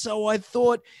 and so I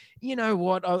thought, you know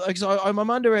what?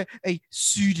 I'm under a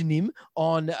pseudonym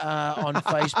on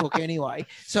Facebook anyway.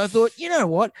 So I thought, you know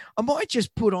what? I might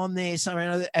just put on there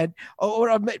something. And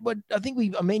I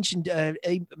think I mentioned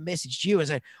a message to you. I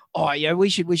said, oh yeah, we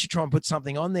should try and put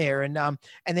something on there. And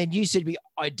then you said,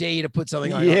 I dare you to put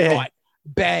something on. Yeah. Right,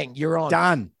 bang, you're on.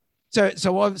 Done.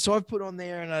 So I've put on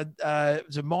there, and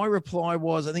so my reply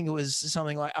was, I think it was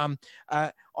something like,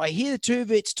 I hear the Two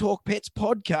Vets Talk Pets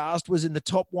podcast was in the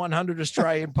top 100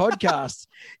 Australian podcasts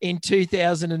in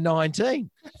 2019,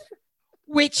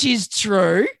 which is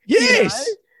true. Yes.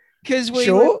 Because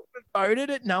we were voted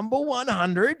at number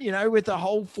 100, with the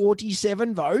whole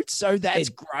 47 votes. So that's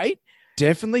great.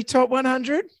 Definitely top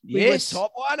 100. We were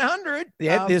top 100.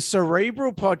 Yeah, the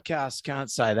Cerebral podcast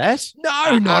can't say that.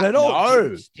 No, not at all.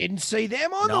 No. Didn't see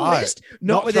them on the list.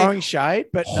 Not with throwing shade,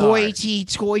 but no.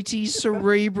 hoity-toity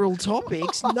cerebral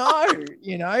topics. No,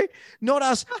 not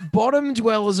us bottom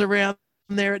dwellers around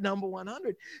there at number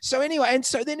 100. So anyway, and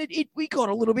so then we got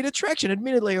a little bit of traction.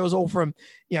 Admittedly, it was all from,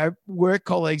 work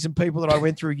colleagues and people that I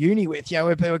went through uni with,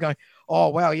 where people were going, oh,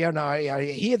 well, here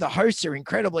the hosts are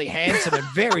incredibly handsome and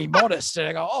very modest. And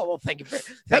I go, oh, well, thank you.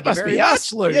 That must be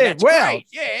us, Lou. Yeah, That's wow. great.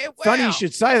 Yeah, wow. Funny you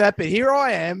should say that, but here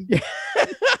I am.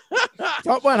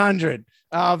 Top 100.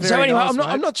 Oh, very so anyway, nice,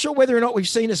 I'm not sure whether or not we've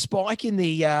seen a spike in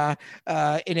the in our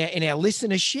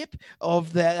listenership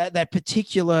of that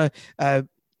particular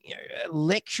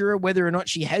lecturer, whether or not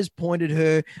she has pointed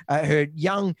her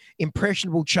young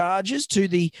impressionable charges to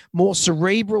the more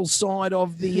cerebral side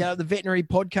of the veterinary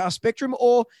podcast spectrum,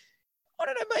 or I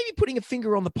don't know, maybe putting a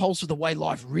finger on the pulse of the way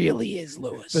life really is,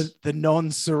 Lewis. The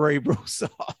non-cerebral side.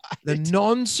 The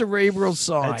non-cerebral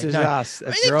side. That's us.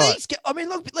 That's right.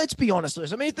 Look, let's be honest,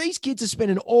 Lewis. If these kids are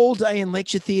spending all day in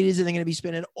lecture theatres and they're going to be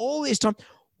spending all this time,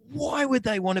 why would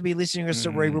they want to be listening to a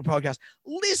cerebral podcast?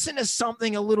 Listen to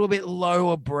something a little bit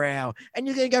lower brow, and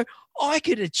you're going to go, I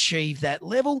could achieve that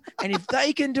level. And if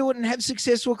they can do it and have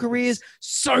successful careers,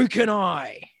 so can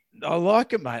I. I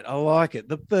like it, mate. I like it.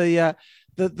 We're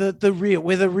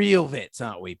the real vets,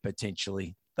 aren't we?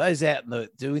 Potentially those out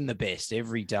doing the best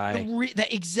every day.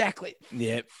 Exactly.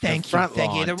 Yeah. Thank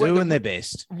you. They're doing their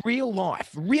best. Real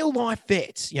life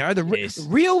vets. The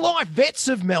real life vets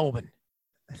of Melbourne.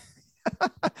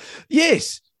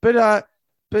 Yes, but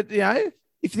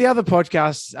if the other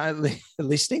podcasts are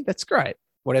listening, that's great.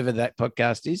 Whatever that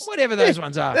podcast is, whatever those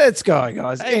ones are, let's go,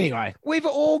 guys. Anyway, we've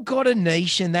all got a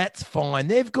niche, and that's fine.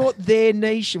 They've got their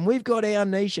niche, and we've got our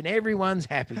niche, and everyone's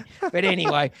happy. But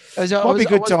anyway, might be a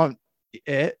good time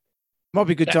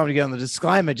to get on the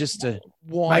disclaimer just to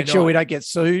make sure we don't get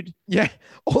sued. Yeah.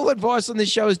 All advice on this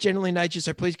show is general in nature,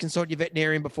 so please consult your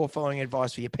veterinarian before following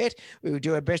advice for your pet. We will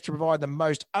do our best to provide the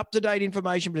most up-to-date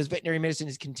information, but as veterinary medicine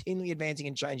is continually advancing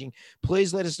and changing,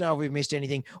 please let us know if we've missed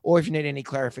anything, or if you need any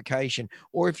clarification,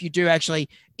 or if you do actually,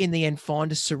 in the end,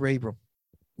 find us cerebral.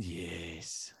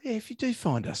 Yes. Yeah, if you do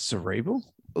find us cerebral,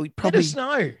 we probably let us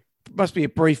know. Must be a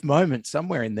brief moment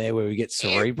somewhere in there where we get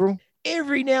cerebral.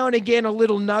 Every now and again, a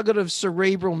little nugget of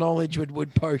cerebral knowledge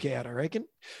would poke out, I reckon.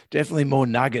 Definitely more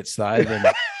nuggets, though, than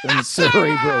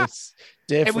cerebrals.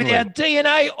 Definitely. And with our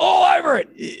DNA all over it.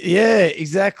 Yeah,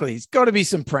 exactly. It's got to be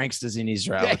some pranksters in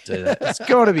Israel that do that. It's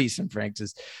got to be some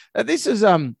pranksters. This is,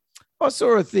 I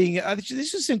saw a thing.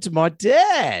 This was sent to my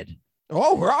dad.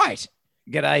 Oh, right.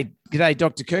 G'day,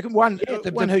 Dr. Kirkham. One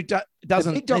who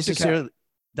doesn't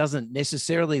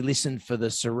necessarily listen for the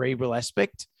cerebral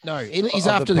aspect. No, he's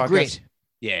after the grit.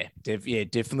 Yeah,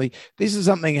 definitely. This is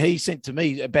something he sent to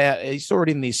me about. He saw it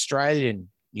in the Australian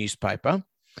newspaper,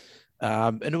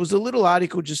 and it was a little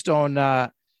article just on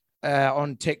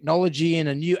technology and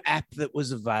a new app that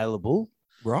was available.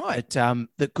 Right.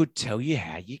 That could tell you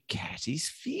how your cat is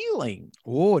feeling.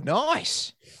 Oh,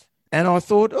 nice. And I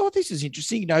thought, this is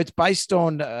interesting. It's based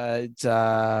on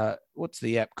what's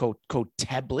the app called? Called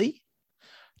Tably.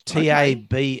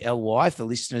 Tably. If the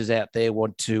listeners out there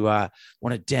want to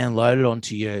download it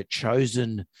onto your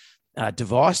chosen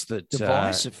device that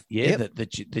Yep.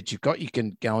 that you've got. You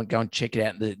can go and check it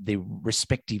out in the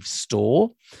respective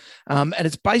store, and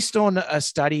it's based on a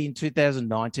study in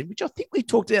 2019, which I think we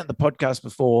talked about in the podcast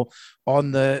before,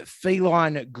 on the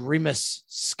feline grimace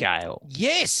scale.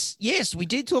 Yes, we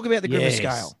did talk about the grimace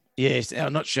scale. Yes,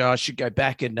 I'm not sure. I should go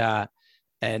back and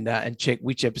check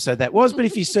which episode that was. But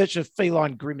if you search a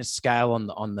feline grimace scale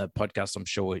on the podcast, I'm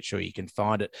sure you can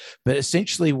find it. But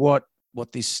essentially, what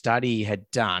this study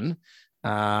had done,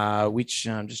 which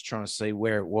I'm just trying to see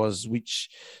where it was, which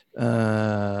it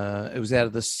was out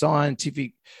of the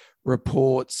Scientific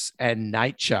Reports and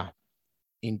Nature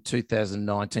in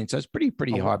 2019. So it's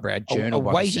pretty highbrow journal. A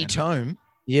weighty tome.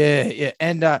 Yeah.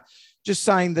 And just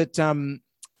saying that,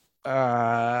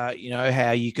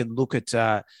 how you can look at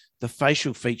the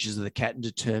facial features of the cat and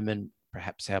determine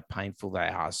perhaps how painful they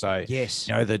are. So, yes,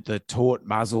 the taut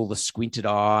muzzle, the squinted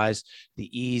eyes, the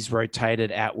ears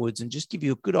rotated outwards, and just give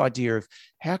you a good idea of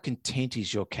how content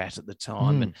is your cat at the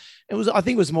time. And I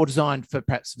think it was more designed for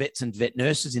perhaps vets and vet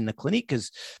nurses in the clinic, because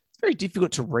it's very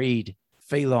difficult to read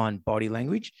feline body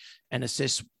language and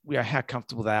assess how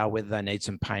comfortable they are, whether they need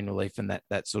some pain relief and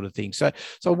that sort of thing. So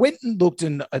I went and looked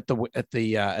at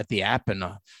the app, and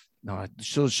I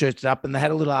sort of searched it up, and they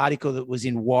had a little article that was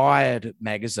in Wired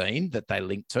magazine that they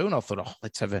linked to, and I thought,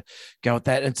 let's have a go at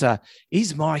that. And it's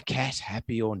is my cat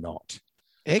happy or not?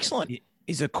 Excellent.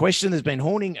 Is a question that's been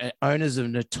haunting owners of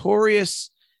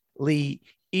notoriously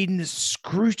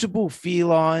inscrutable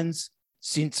felines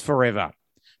since forever,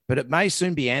 but it may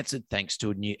soon be answered thanks to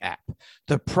a new app.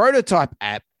 The prototype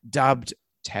app, dubbed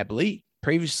Tably,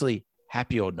 previously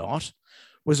Happy or Not,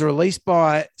 was released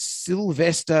by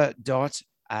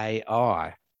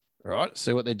Sylvester.ai. Right,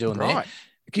 see what they're doing there.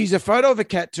 It can use a photo of a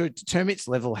cat to determine its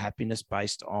level of happiness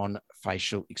based on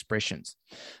facial expressions.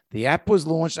 The app was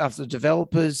launched after the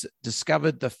developers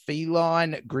discovered the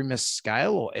Feline Grimace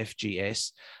Scale, or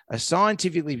FGS, a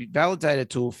scientifically validated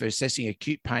tool for assessing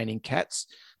acute pain in cats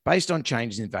based on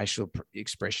changes in facial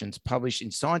expressions, published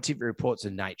in Scientific Reports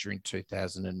in Nature in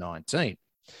 2019.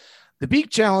 The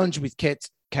big challenge with cats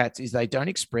is they don't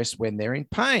express when they're in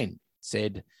pain,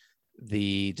 said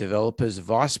the developer's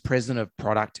vice president of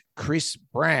product, Chris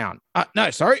Brown.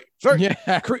 Sorry.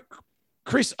 Yeah.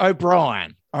 Chris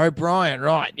O'Brien. O'Brien,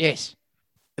 right, yes.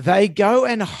 They go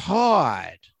and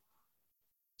hide.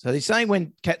 So they're saying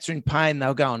when cats are in pain,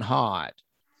 they'll go and hide.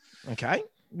 Okay.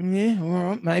 Yeah, all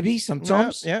right, maybe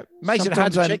sometimes. Yeah. Makes it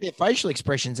hard to check their facial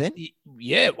expressions then.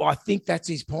 Yeah, well, I think that's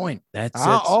his point.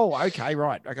 Okay,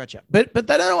 right. I got you. But they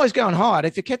don't always go and hide.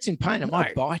 If your cat's in pain, it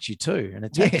might bite you too and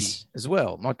attack you as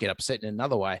well. It might get upset in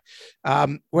another way.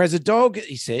 Whereas a dog,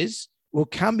 he says, will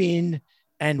come in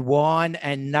and whine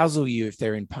and nuzzle you if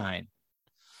they're in pain.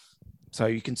 So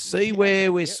you can see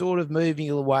where we're sort of moving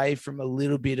away from a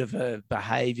little bit of a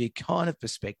behavior kind of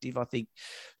perspective. I think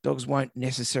dogs won't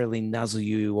necessarily nuzzle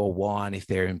you or whine if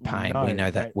they're in pain. No, we know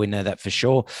that. We know that for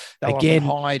sure. They'll often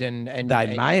hide and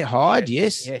they may hide,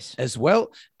 yes, as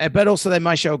well. But also they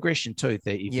may show aggression too if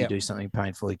you do something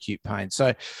painful, acute pain.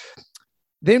 So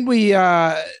then we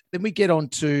get on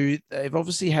to, they've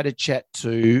obviously had a chat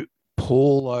to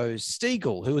Paulo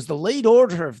Stiegel, who was the lead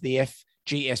author of the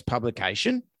FGS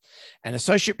publication, an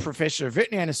associate professor of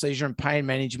veterinary anesthesia and pain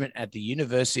management at the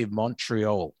University of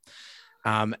Montreal.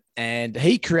 And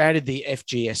he created the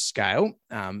FGS scale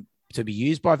to be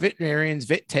used by veterinarians,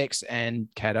 vet techs, and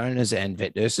cat owners and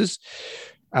vet nurses.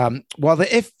 While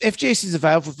the FGS is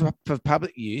available for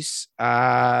public use,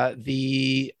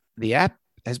 the app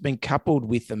has been coupled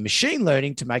with the machine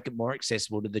learning to make it more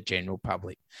accessible to the general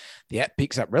public. The app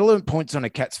picks up relevant points on a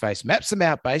cat's face, maps them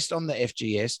out based on the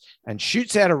FGS, and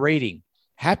shoots out a reading,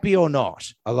 happy or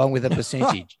not, along with a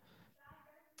percentage.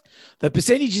 The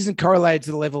percentage isn't correlated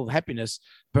to the level of happiness,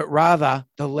 but rather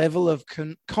the level of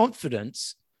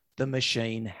confidence the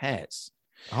machine has.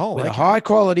 With a high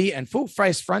quality and full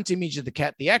face front image of the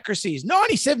cat, the accuracy is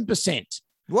 97%.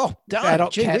 Well done.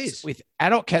 With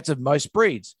adult cats of most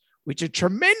breeds, which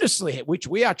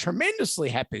we are tremendously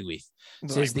happy with.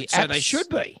 Says the app, they should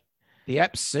be. The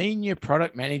app's senior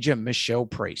product manager, Michelle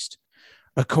Priest.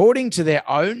 According to their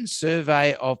own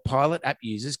survey of pilot app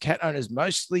users, cat owners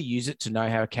mostly use it to know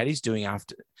how a cat is doing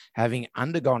after having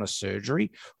undergone a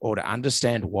surgery, or to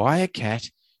understand why a cat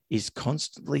is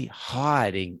constantly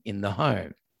hiding in the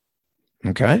home.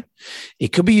 Okay.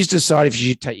 It could be used to decide if you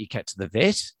should take your cat to the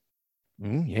vet.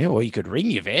 Or you could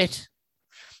ring your vet.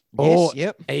 Or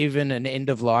even an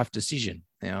end-of-life decision.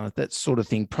 Now, that sort of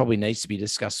thing probably needs to be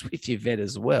discussed with your vet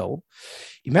as well.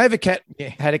 You may have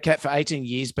had a cat for 18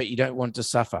 years, but you don't want to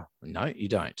suffer. No, you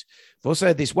don't.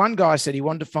 Also, this one guy said he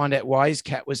wanted to find out why his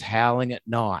cat was howling at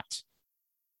night.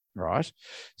 right?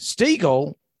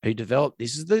 Stiegel, who developed,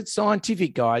 this is the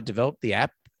scientific guy, developed the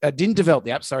app, developed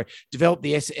the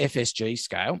FSG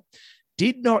scale,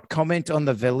 did not comment on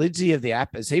the validity of the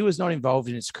app as he was not involved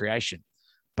in its creation.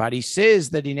 But he says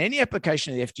that in any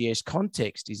application of the FGS,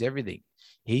 context is everything.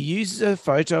 He uses a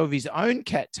photo of his own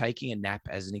cat taking a nap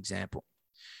as an example.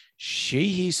 She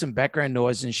hears some background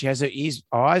noise and she has her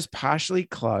eyes partially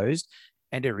closed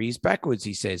and her ears backwards,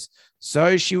 he says.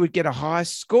 So she would get a high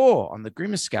score on the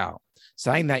Grimace scale,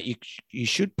 saying that you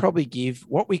should probably give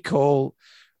what we call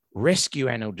rescue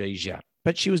analgesia.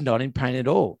 But she was not in pain at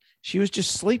all. She was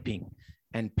just sleeping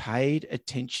and paid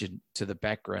attention to the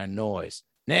background noise.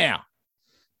 Now,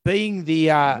 being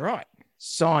the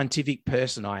scientific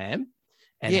person I am,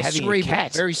 and having cerebral, a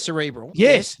cat, very cerebral.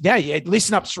 Yes. Yeah.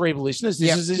 Listen up, cerebral listeners.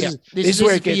 This is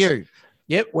where it gets you.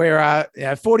 Yep.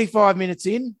 We're 45 minutes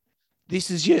in. This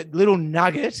is your little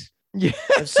nugget of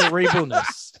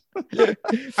cerebralness.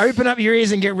 Open up your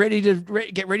ears and get ready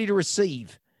to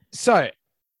receive. So,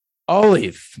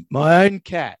 Olive, my own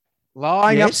cat,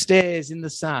 lying upstairs in the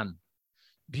sun,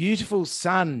 beautiful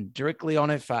sun directly on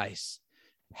her face,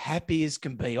 happy as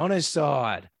can be on her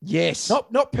side. Yes.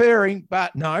 Not purring,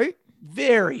 but no.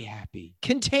 Very happy.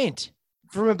 Content.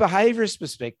 From a behaviorist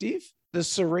perspective, the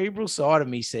cerebral side of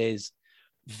me says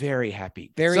very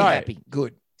happy. Very happy.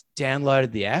 Good.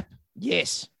 Downloaded the app.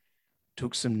 Yes.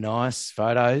 Took some nice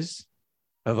photos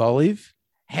of Olive.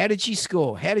 How did she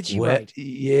score? How did she rate?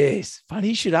 Yes. Funny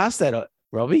you should ask that,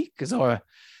 Robbie, because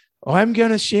I'm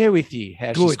going to share with you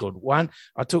how she scored.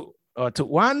 I took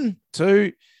 1,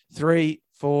 2, 3,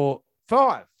 4,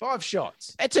 5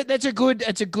 shots. That's a good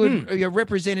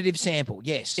representative sample.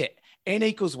 Yes. Yeah. N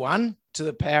equals 1 to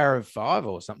the power of 5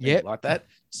 or something like that.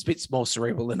 Spits more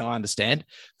cerebral than I understand.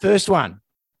 First one.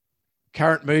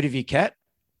 Current mood of your cat.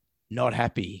 Not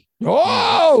happy.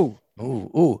 Oh.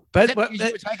 Ooh. But you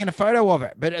were taking a photo of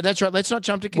it. But that's right. Let's not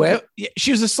jump to conclusion. Well, yeah,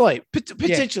 she was asleep.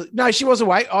 Potentially. Yeah. No, she was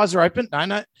awake. Eyes are open.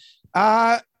 No.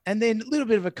 And then a little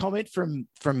bit of a comment from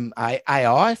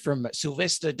AI, from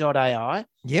Sylvester.ai.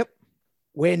 Yep.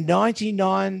 We're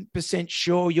 99%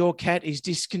 sure your cat is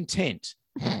discontent.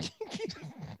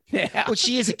 Well,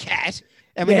 she is a cat.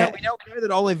 And we know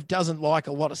that Olive doesn't like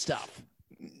a lot of stuff.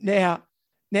 Now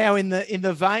in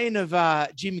the vein of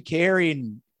Jim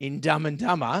Carrey in Dumb and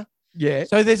Dumber,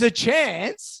 so there's a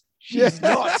chance she's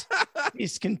not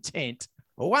discontent.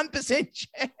 A 1% chance.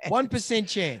 1%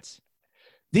 chance.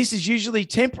 This is usually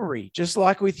temporary, just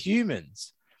like with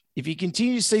humans. If you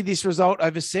continue to see this result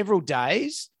over several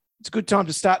days, it's a good time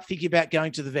to start thinking about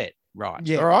going to the vet. Right.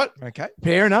 Yeah. All right. Okay.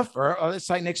 Fair enough. All right. Let's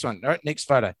take next one. All right. Next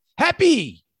photo.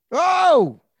 Happy.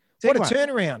 Oh, what a one.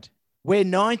 turnaround. We're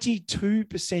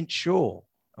 92% sure.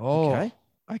 Oh, okay.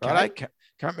 Okay.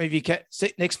 Can't move your cat.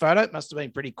 Next photo. Must have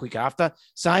been pretty quick after.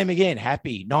 Same again.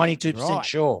 Happy. 92%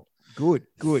 sure. Good.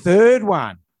 Third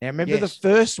one. Now remember the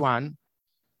first one.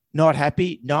 Not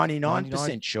happy.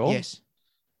 99% sure. Yes.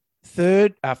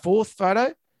 Fourth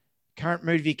photo. Current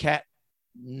mood of your cat.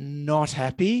 Not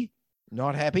happy.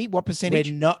 Not happy. What percentage?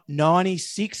 We're not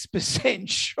 96%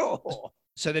 sure.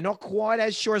 So they're not quite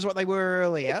as sure as what they were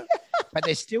earlier, but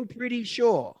they're still pretty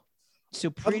sure.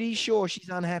 Still pretty sure she's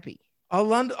unhappy. I'd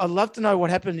love to know what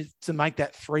happened to make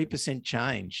that 3%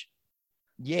 change.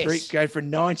 Yes. Go from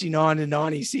 99 to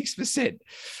 96%.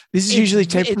 This is usually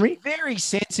temporary. It's very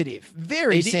sensitive.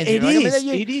 Very sensitive.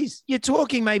 It is. You're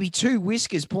talking maybe two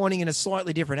whiskers pointing in a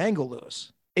slightly different angle,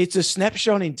 Lewis. It's a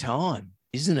snapshot in time,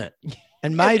 isn't it?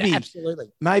 And maybe,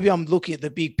 absolutely. Maybe I'm looking at the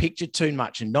big picture too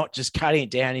much and not just cutting it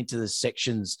down into the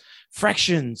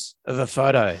fractions of a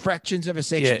photo. Fractions of a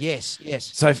section. Yeah.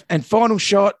 Yes. So, and final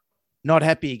shot, not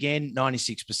happy again,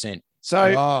 96%.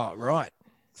 So, right.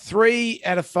 3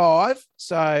 out of 5.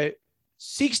 So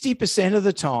 60% of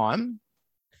the time.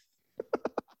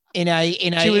 In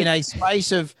a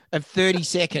space of 30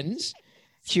 seconds,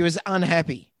 she was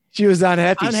unhappy. She was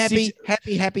unhappy.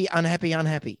 Happy,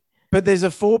 unhappy. But there's a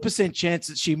 4% chance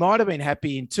that she might have been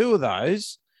happy in 2 of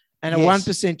those, and a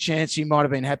 1% chance she might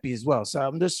have been happy as well. So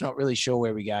I'm just not really sure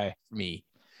where we go from here.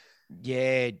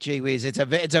 Yeah, gee whiz. It's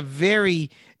a very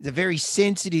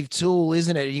sensitive tool,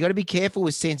 isn't it? You got to be careful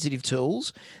with sensitive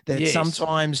tools that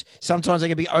sometimes they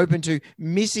can be open to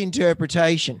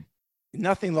misinterpretation.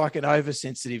 Nothing like an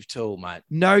oversensitive tool, mate.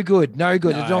 No good. No.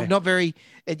 It's not very.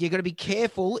 You got to be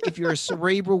careful if you're a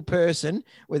cerebral person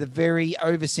with a very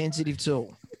oversensitive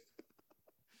tool.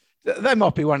 They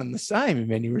might be one and the same in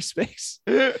many respects.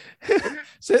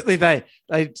 Certainly, they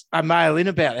mail in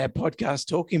about our podcast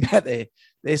talking about their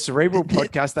cerebral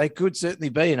podcast. They could certainly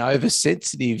be an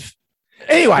oversensitive.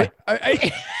 Anyway, we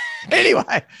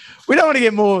don't want to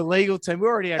get more legal, team. We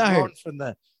already have gone from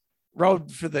the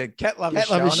Rolled for the cat lovers Cat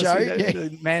show. lovers show, Honestly, yeah.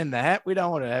 the man in the hat. We don't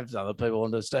want to have other people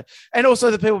on the stage. And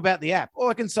also the people about the app. All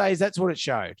I can say is that's what it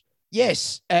showed.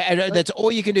 Yes, and that's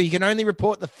all you can do. You can only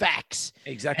report the facts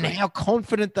Exactly. and how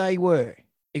confident they were.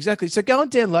 Exactly. So go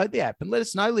and download the app and let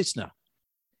us know, listener.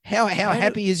 How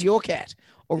happy is your cat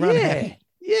or unhappy?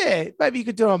 Yeah. Maybe you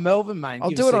could do it on Melvin, mate.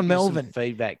 I'll do it on Melvin.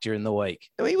 Feedback during the week.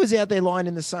 He was out there lying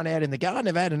in the sun out in the garden.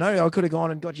 If I had known, I could have gone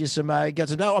and got you some, got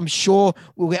to know. I'm sure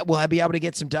we'll be able to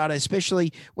get some data,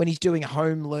 especially when he's doing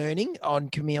home learning on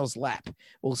Camille's lap.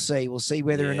 We'll see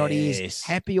whether or not he is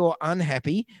happy or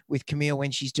unhappy with Camille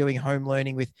when she's doing home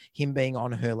learning with him being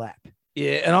on her lap.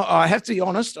 Yeah. And I have to be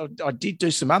honest, I did do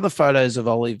some other photos of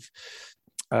Olive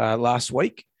last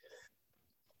week.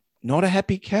 Not a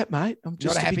happy cat, mate. I'm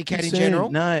just Not a happy cat concerned. in general?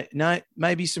 No.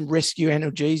 Maybe some rescue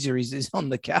analgesia is on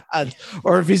the card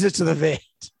or a visit to the vet.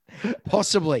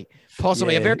 Possibly. Yeah.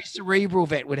 A very cerebral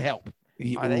vet would help.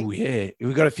 I think. Oh, yeah.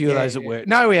 We've got a few of those at work.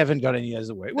 No, we haven't got any of those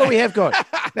at work. Well, we have got.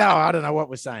 No, I don't know what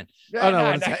we're saying.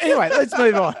 Anyway, let's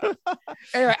move on.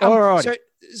 Anyway, All right. So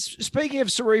speaking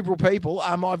of cerebral people,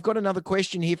 I've got another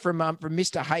question here from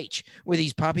Mr. H with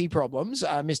his puppy problems.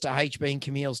 Mr. H being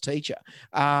Camille's teacher.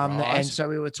 Right. And so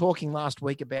we were talking last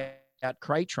week about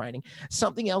crate training.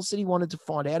 Something else that he wanted to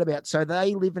find out about. So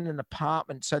they live in an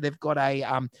apartment. So they've got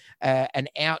an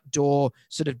outdoor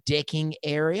sort of decking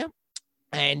area.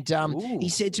 And he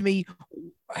said to me,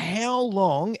 how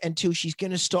long until she's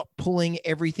going to stop pulling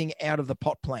everything out of the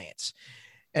pot plants?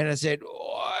 And I said,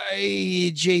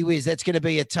 gee whiz, that's going to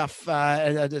be a tough,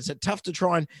 it's tough to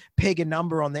try and peg a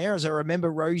number on there. As I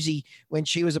remember Rosie, when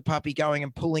she was a puppy, going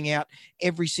and pulling out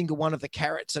every single one of the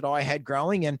carrots that I had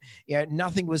growing, and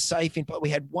nothing was safe in, but we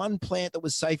had one plant that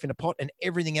was safe in a pot and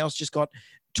everything else just got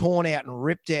torn out and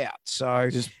ripped out. So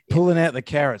just pulling out the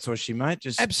carrots, was she, mate?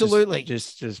 Absolutely.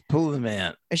 Just pull them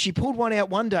out. And she pulled one out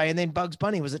one day, and then Bugs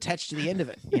Bunny was attached to the end of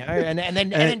it, and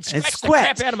then scratched the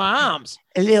crap out of my arms.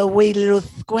 A wee little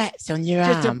squats on your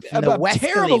arm. A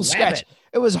terrible scratch.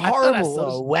 It was horrible.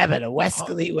 A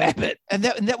wascally wabbit. And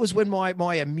that was when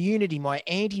my immunity, my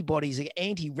antibodies,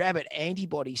 anti-rabbit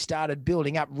antibodies started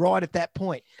building up right at that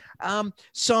point.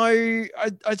 So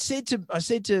I said to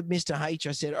Mr. H,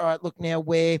 I said, all right, look, now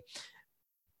where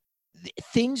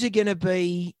things are going to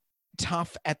be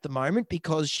tough at the moment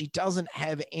because she doesn't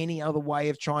have any other way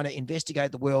of trying to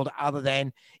investigate the world other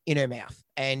than in her mouth.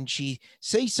 And she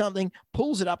sees something,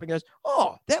 pulls it up and goes,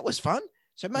 oh, that was fun.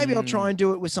 So maybe I'll try and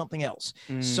do it with something else.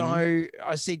 So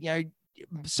I said,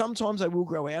 sometimes I will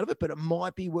grow out of it, but it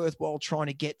might be worthwhile trying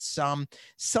to get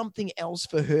something else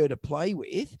for her to play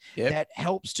with that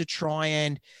helps to try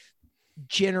and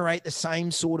generate the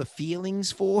same sort of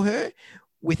feelings for her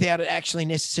without it actually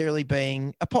necessarily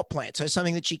being a pot plant. So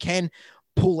something that she can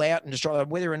pull out and destroy,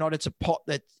 whether or not it's a pot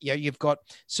that you've got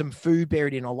some food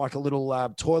buried in, or like a little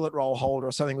toilet roll holder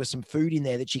or something with some food in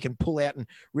there that she can pull out and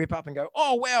rip up and go,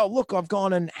 oh wow, look, I've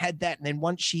gone and had that. And then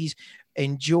once she's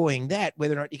enjoying that,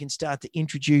 whether or not you can start to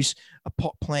introduce a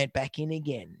pot plant back in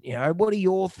again. What are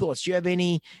your thoughts? Do you have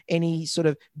any sort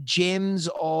of gems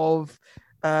of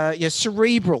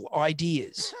cerebral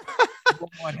ideas?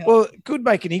 Well, it could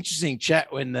make an interesting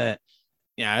chat when the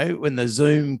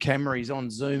Zoom camera is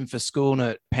on Zoom for school and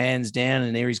it pans down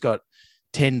and there he's got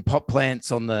 10 pot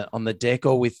plants on the deck,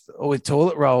 or with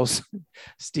toilet rolls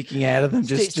sticking out of them,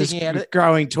 just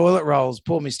growing toilet rolls.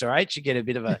 Poor Mr. H, you get a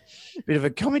bit of a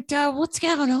comment. What's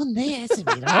going on there? It's a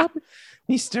bit odd,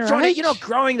 Mr. H. You're not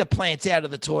growing the plants out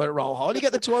of the toilet roll holder. You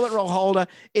got the toilet roll holder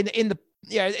in the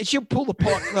she'll pull the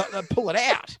pot, pull it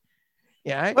out.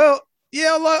 Well,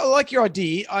 yeah, I like your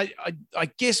idea.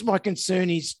 I guess my concern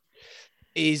is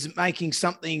making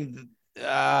something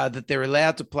that they're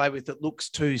allowed to play with that looks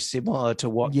too similar to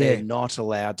what they're not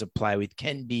allowed to play with.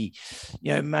 Can be,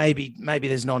 maybe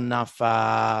there's not enough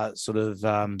sort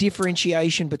of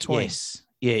differentiation between. Yes,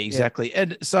 yeah, exactly.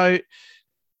 And so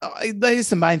that's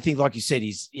the main thing, like you said,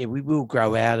 is we will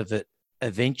grow out of it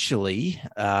eventually,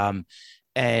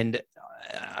 and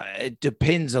it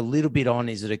depends a little bit on,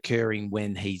 is it occurring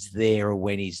when he's there or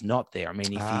when he's not there? I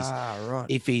mean,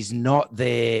 if he's not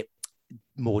there,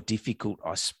 more difficult,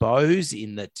 I suppose,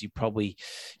 in that you probably,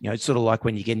 it's sort of like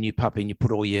when you get a new puppy and you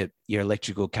put all your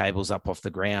electrical cables up off the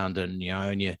ground and,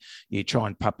 and you try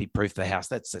and puppy proof the house.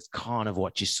 That's kind of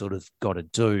what you sort of got to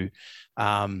do.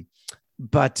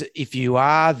 But if you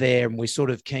are there and we're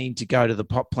sort of keen to go to the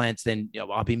pot plants, then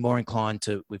I'll be more inclined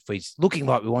to, if he's looking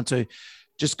like we want to,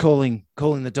 just calling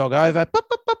the dog over, pop,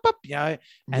 pop, pop, pop,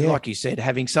 and like you said,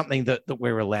 having something that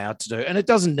we're allowed to do. And it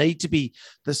doesn't need to be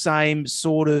the same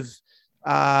sort of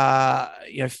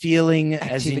feeling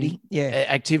Activity,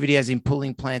 activity as in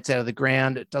pulling plants out of the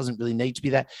ground. It doesn't really need to be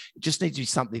that. It just needs to be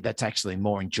something that's actually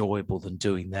more enjoyable than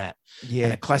doing that. Yeah.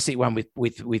 And a classic one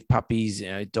with puppies,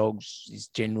 dogs, is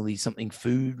generally something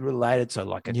food related. So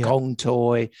like a Kong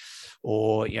toy,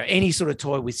 or any sort of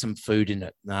toy with some food in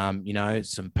it.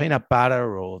 Some peanut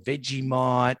butter or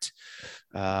Vegemite.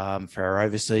 For our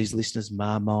overseas listeners,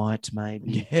 Marmite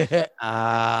maybe.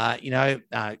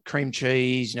 Cream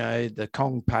cheese, the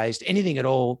Kong paste, anything at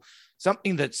all,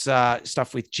 something that's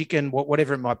stuffed with chicken,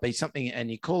 whatever it might be, something,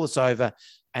 and you call us over,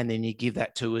 and then you give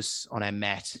that to us on our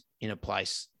mat in a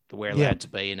place that we're allowed to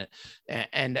be in it.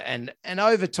 And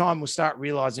over time, we'll start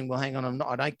realizing, well, hang on,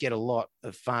 I don't get a lot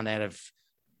of fun out of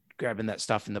grabbing that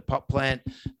stuff in the pot plant.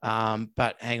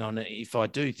 But hang on, if I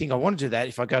do think I want to do that,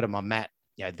 if I go to my mat,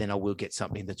 then I will get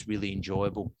something that's really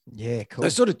enjoyable. Yeah, cool.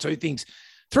 Those sort of three things,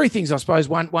 I suppose.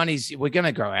 One is we're going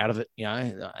to grow out of it.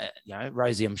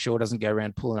 Rosie, I'm sure, doesn't go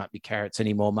around pulling up your carrots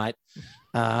anymore, mate.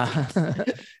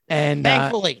 And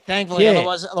thankfully,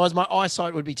 otherwise my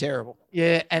eyesight would be terrible.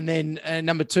 Yeah, and then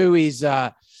number two is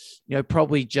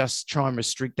probably just try and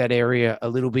restrict that area a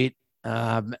little bit.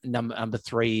 Number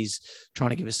three is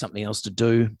trying to give us something else to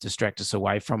do, distract us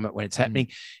away from it when it's happening.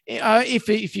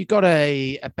 If you've got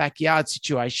a backyard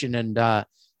situation and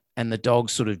the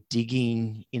dog's sort of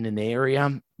digging in an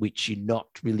area which you're not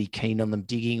really keen on them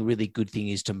digging, a really good thing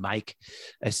is to make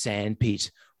a sand pit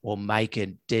or make a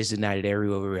designated area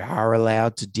where we are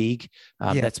allowed to dig.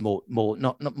 That's more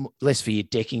not less for your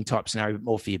decking type scenario, but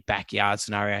more for your backyard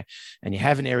scenario. And you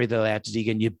have an area they're allowed to dig,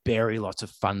 and you bury lots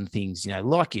of fun things,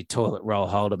 like your toilet roll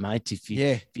holder, mate. If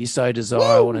you so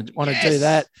desire, want to do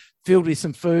that, filled with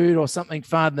some food or something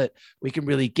fun that we can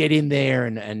really get in there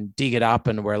and dig it up,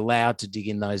 and we're allowed to dig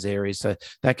in those areas. So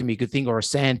that can be a good thing. Or a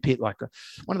sand pit, like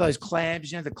one of those clams,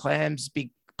 the clams,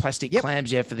 big plastic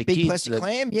clams, for the big kids. Plastic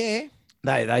clam,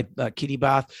 They kitty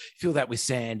bath, fill that with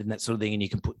sand and that sort of thing, and you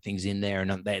can put things in there,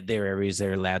 and their areas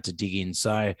they're allowed to dig in.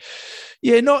 So,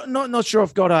 not sure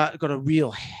I've got a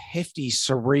real hefty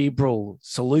cerebral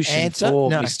solution for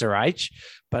Mr. H,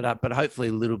 but hopefully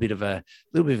a little bit of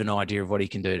an idea of what he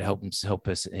can do to help him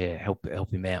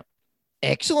out.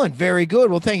 Excellent, very good.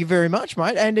 Well, thank you very much,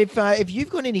 mate. And if you've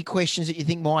got any questions that you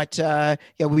think we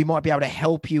might be able to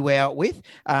help you out with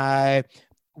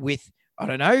I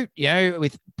don't know,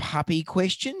 with puppy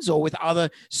questions or with other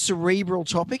cerebral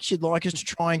topics you'd like us to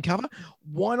try and cover,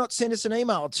 why not send us an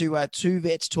email to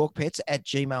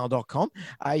 2vetstalkpets@gmail.com.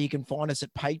 You can find us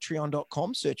at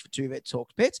patreon.com, search for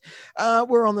 2vetstalkpets.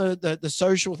 We're on the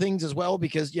social things as well,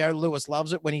 because, Lewis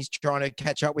loves it when he's trying to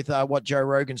catch up with what Joe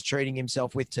Rogan's treating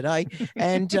himself with today.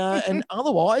 And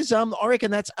otherwise, I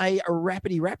reckon that's a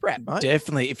rapidy rap, mate.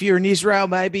 Definitely. If you're in Israel,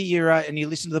 maybe and you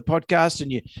listen to the podcast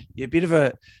and you're a bit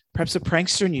of perhaps a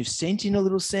prankster, and you've sent in a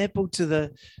little sample to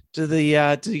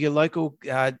your local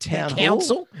town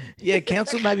council. Hall.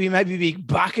 Council, maybe a big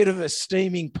bucket of a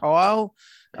steaming pile,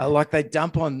 like they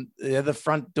dump on the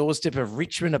front doorstep of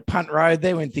Richmond, a punt road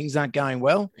there when things aren't going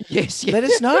well. Yes. Let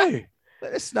us know.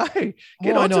 Let us know.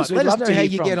 Get on to us. Let us know how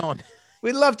you get on.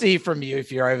 We'd love to hear from you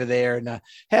if you're over there, and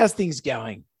how's things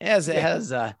going? How's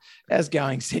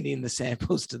going sending in the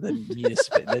samples to the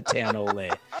the town hall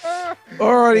there?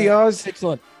 Alrighty, guys.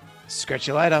 Excellent. Scratch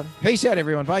you later. Peace out,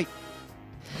 everyone. Bye.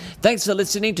 Thanks for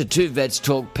listening to Two Vets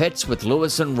Talk Pets with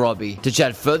Lewis and Robbie. To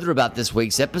chat further about this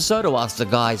week's episode or ask the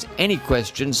guys any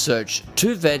questions, search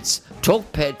Two Vets Talk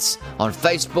Pets on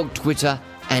Facebook, Twitter,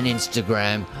 and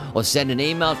Instagram, or send an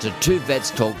email to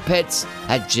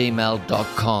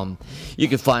 2vetstalkpets@gmail.com. You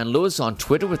can find Lewis on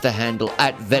Twitter with the handle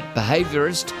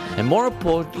 @VetBehaviorist, and more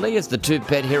importantly, as the two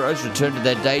pet heroes return to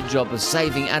their day job of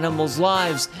saving animals'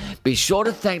 lives, be sure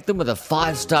to thank them with a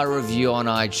 5-star review on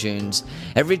iTunes.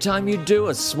 Every time you do,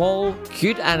 a small,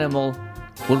 cute animal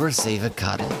will receive a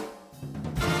cuddle.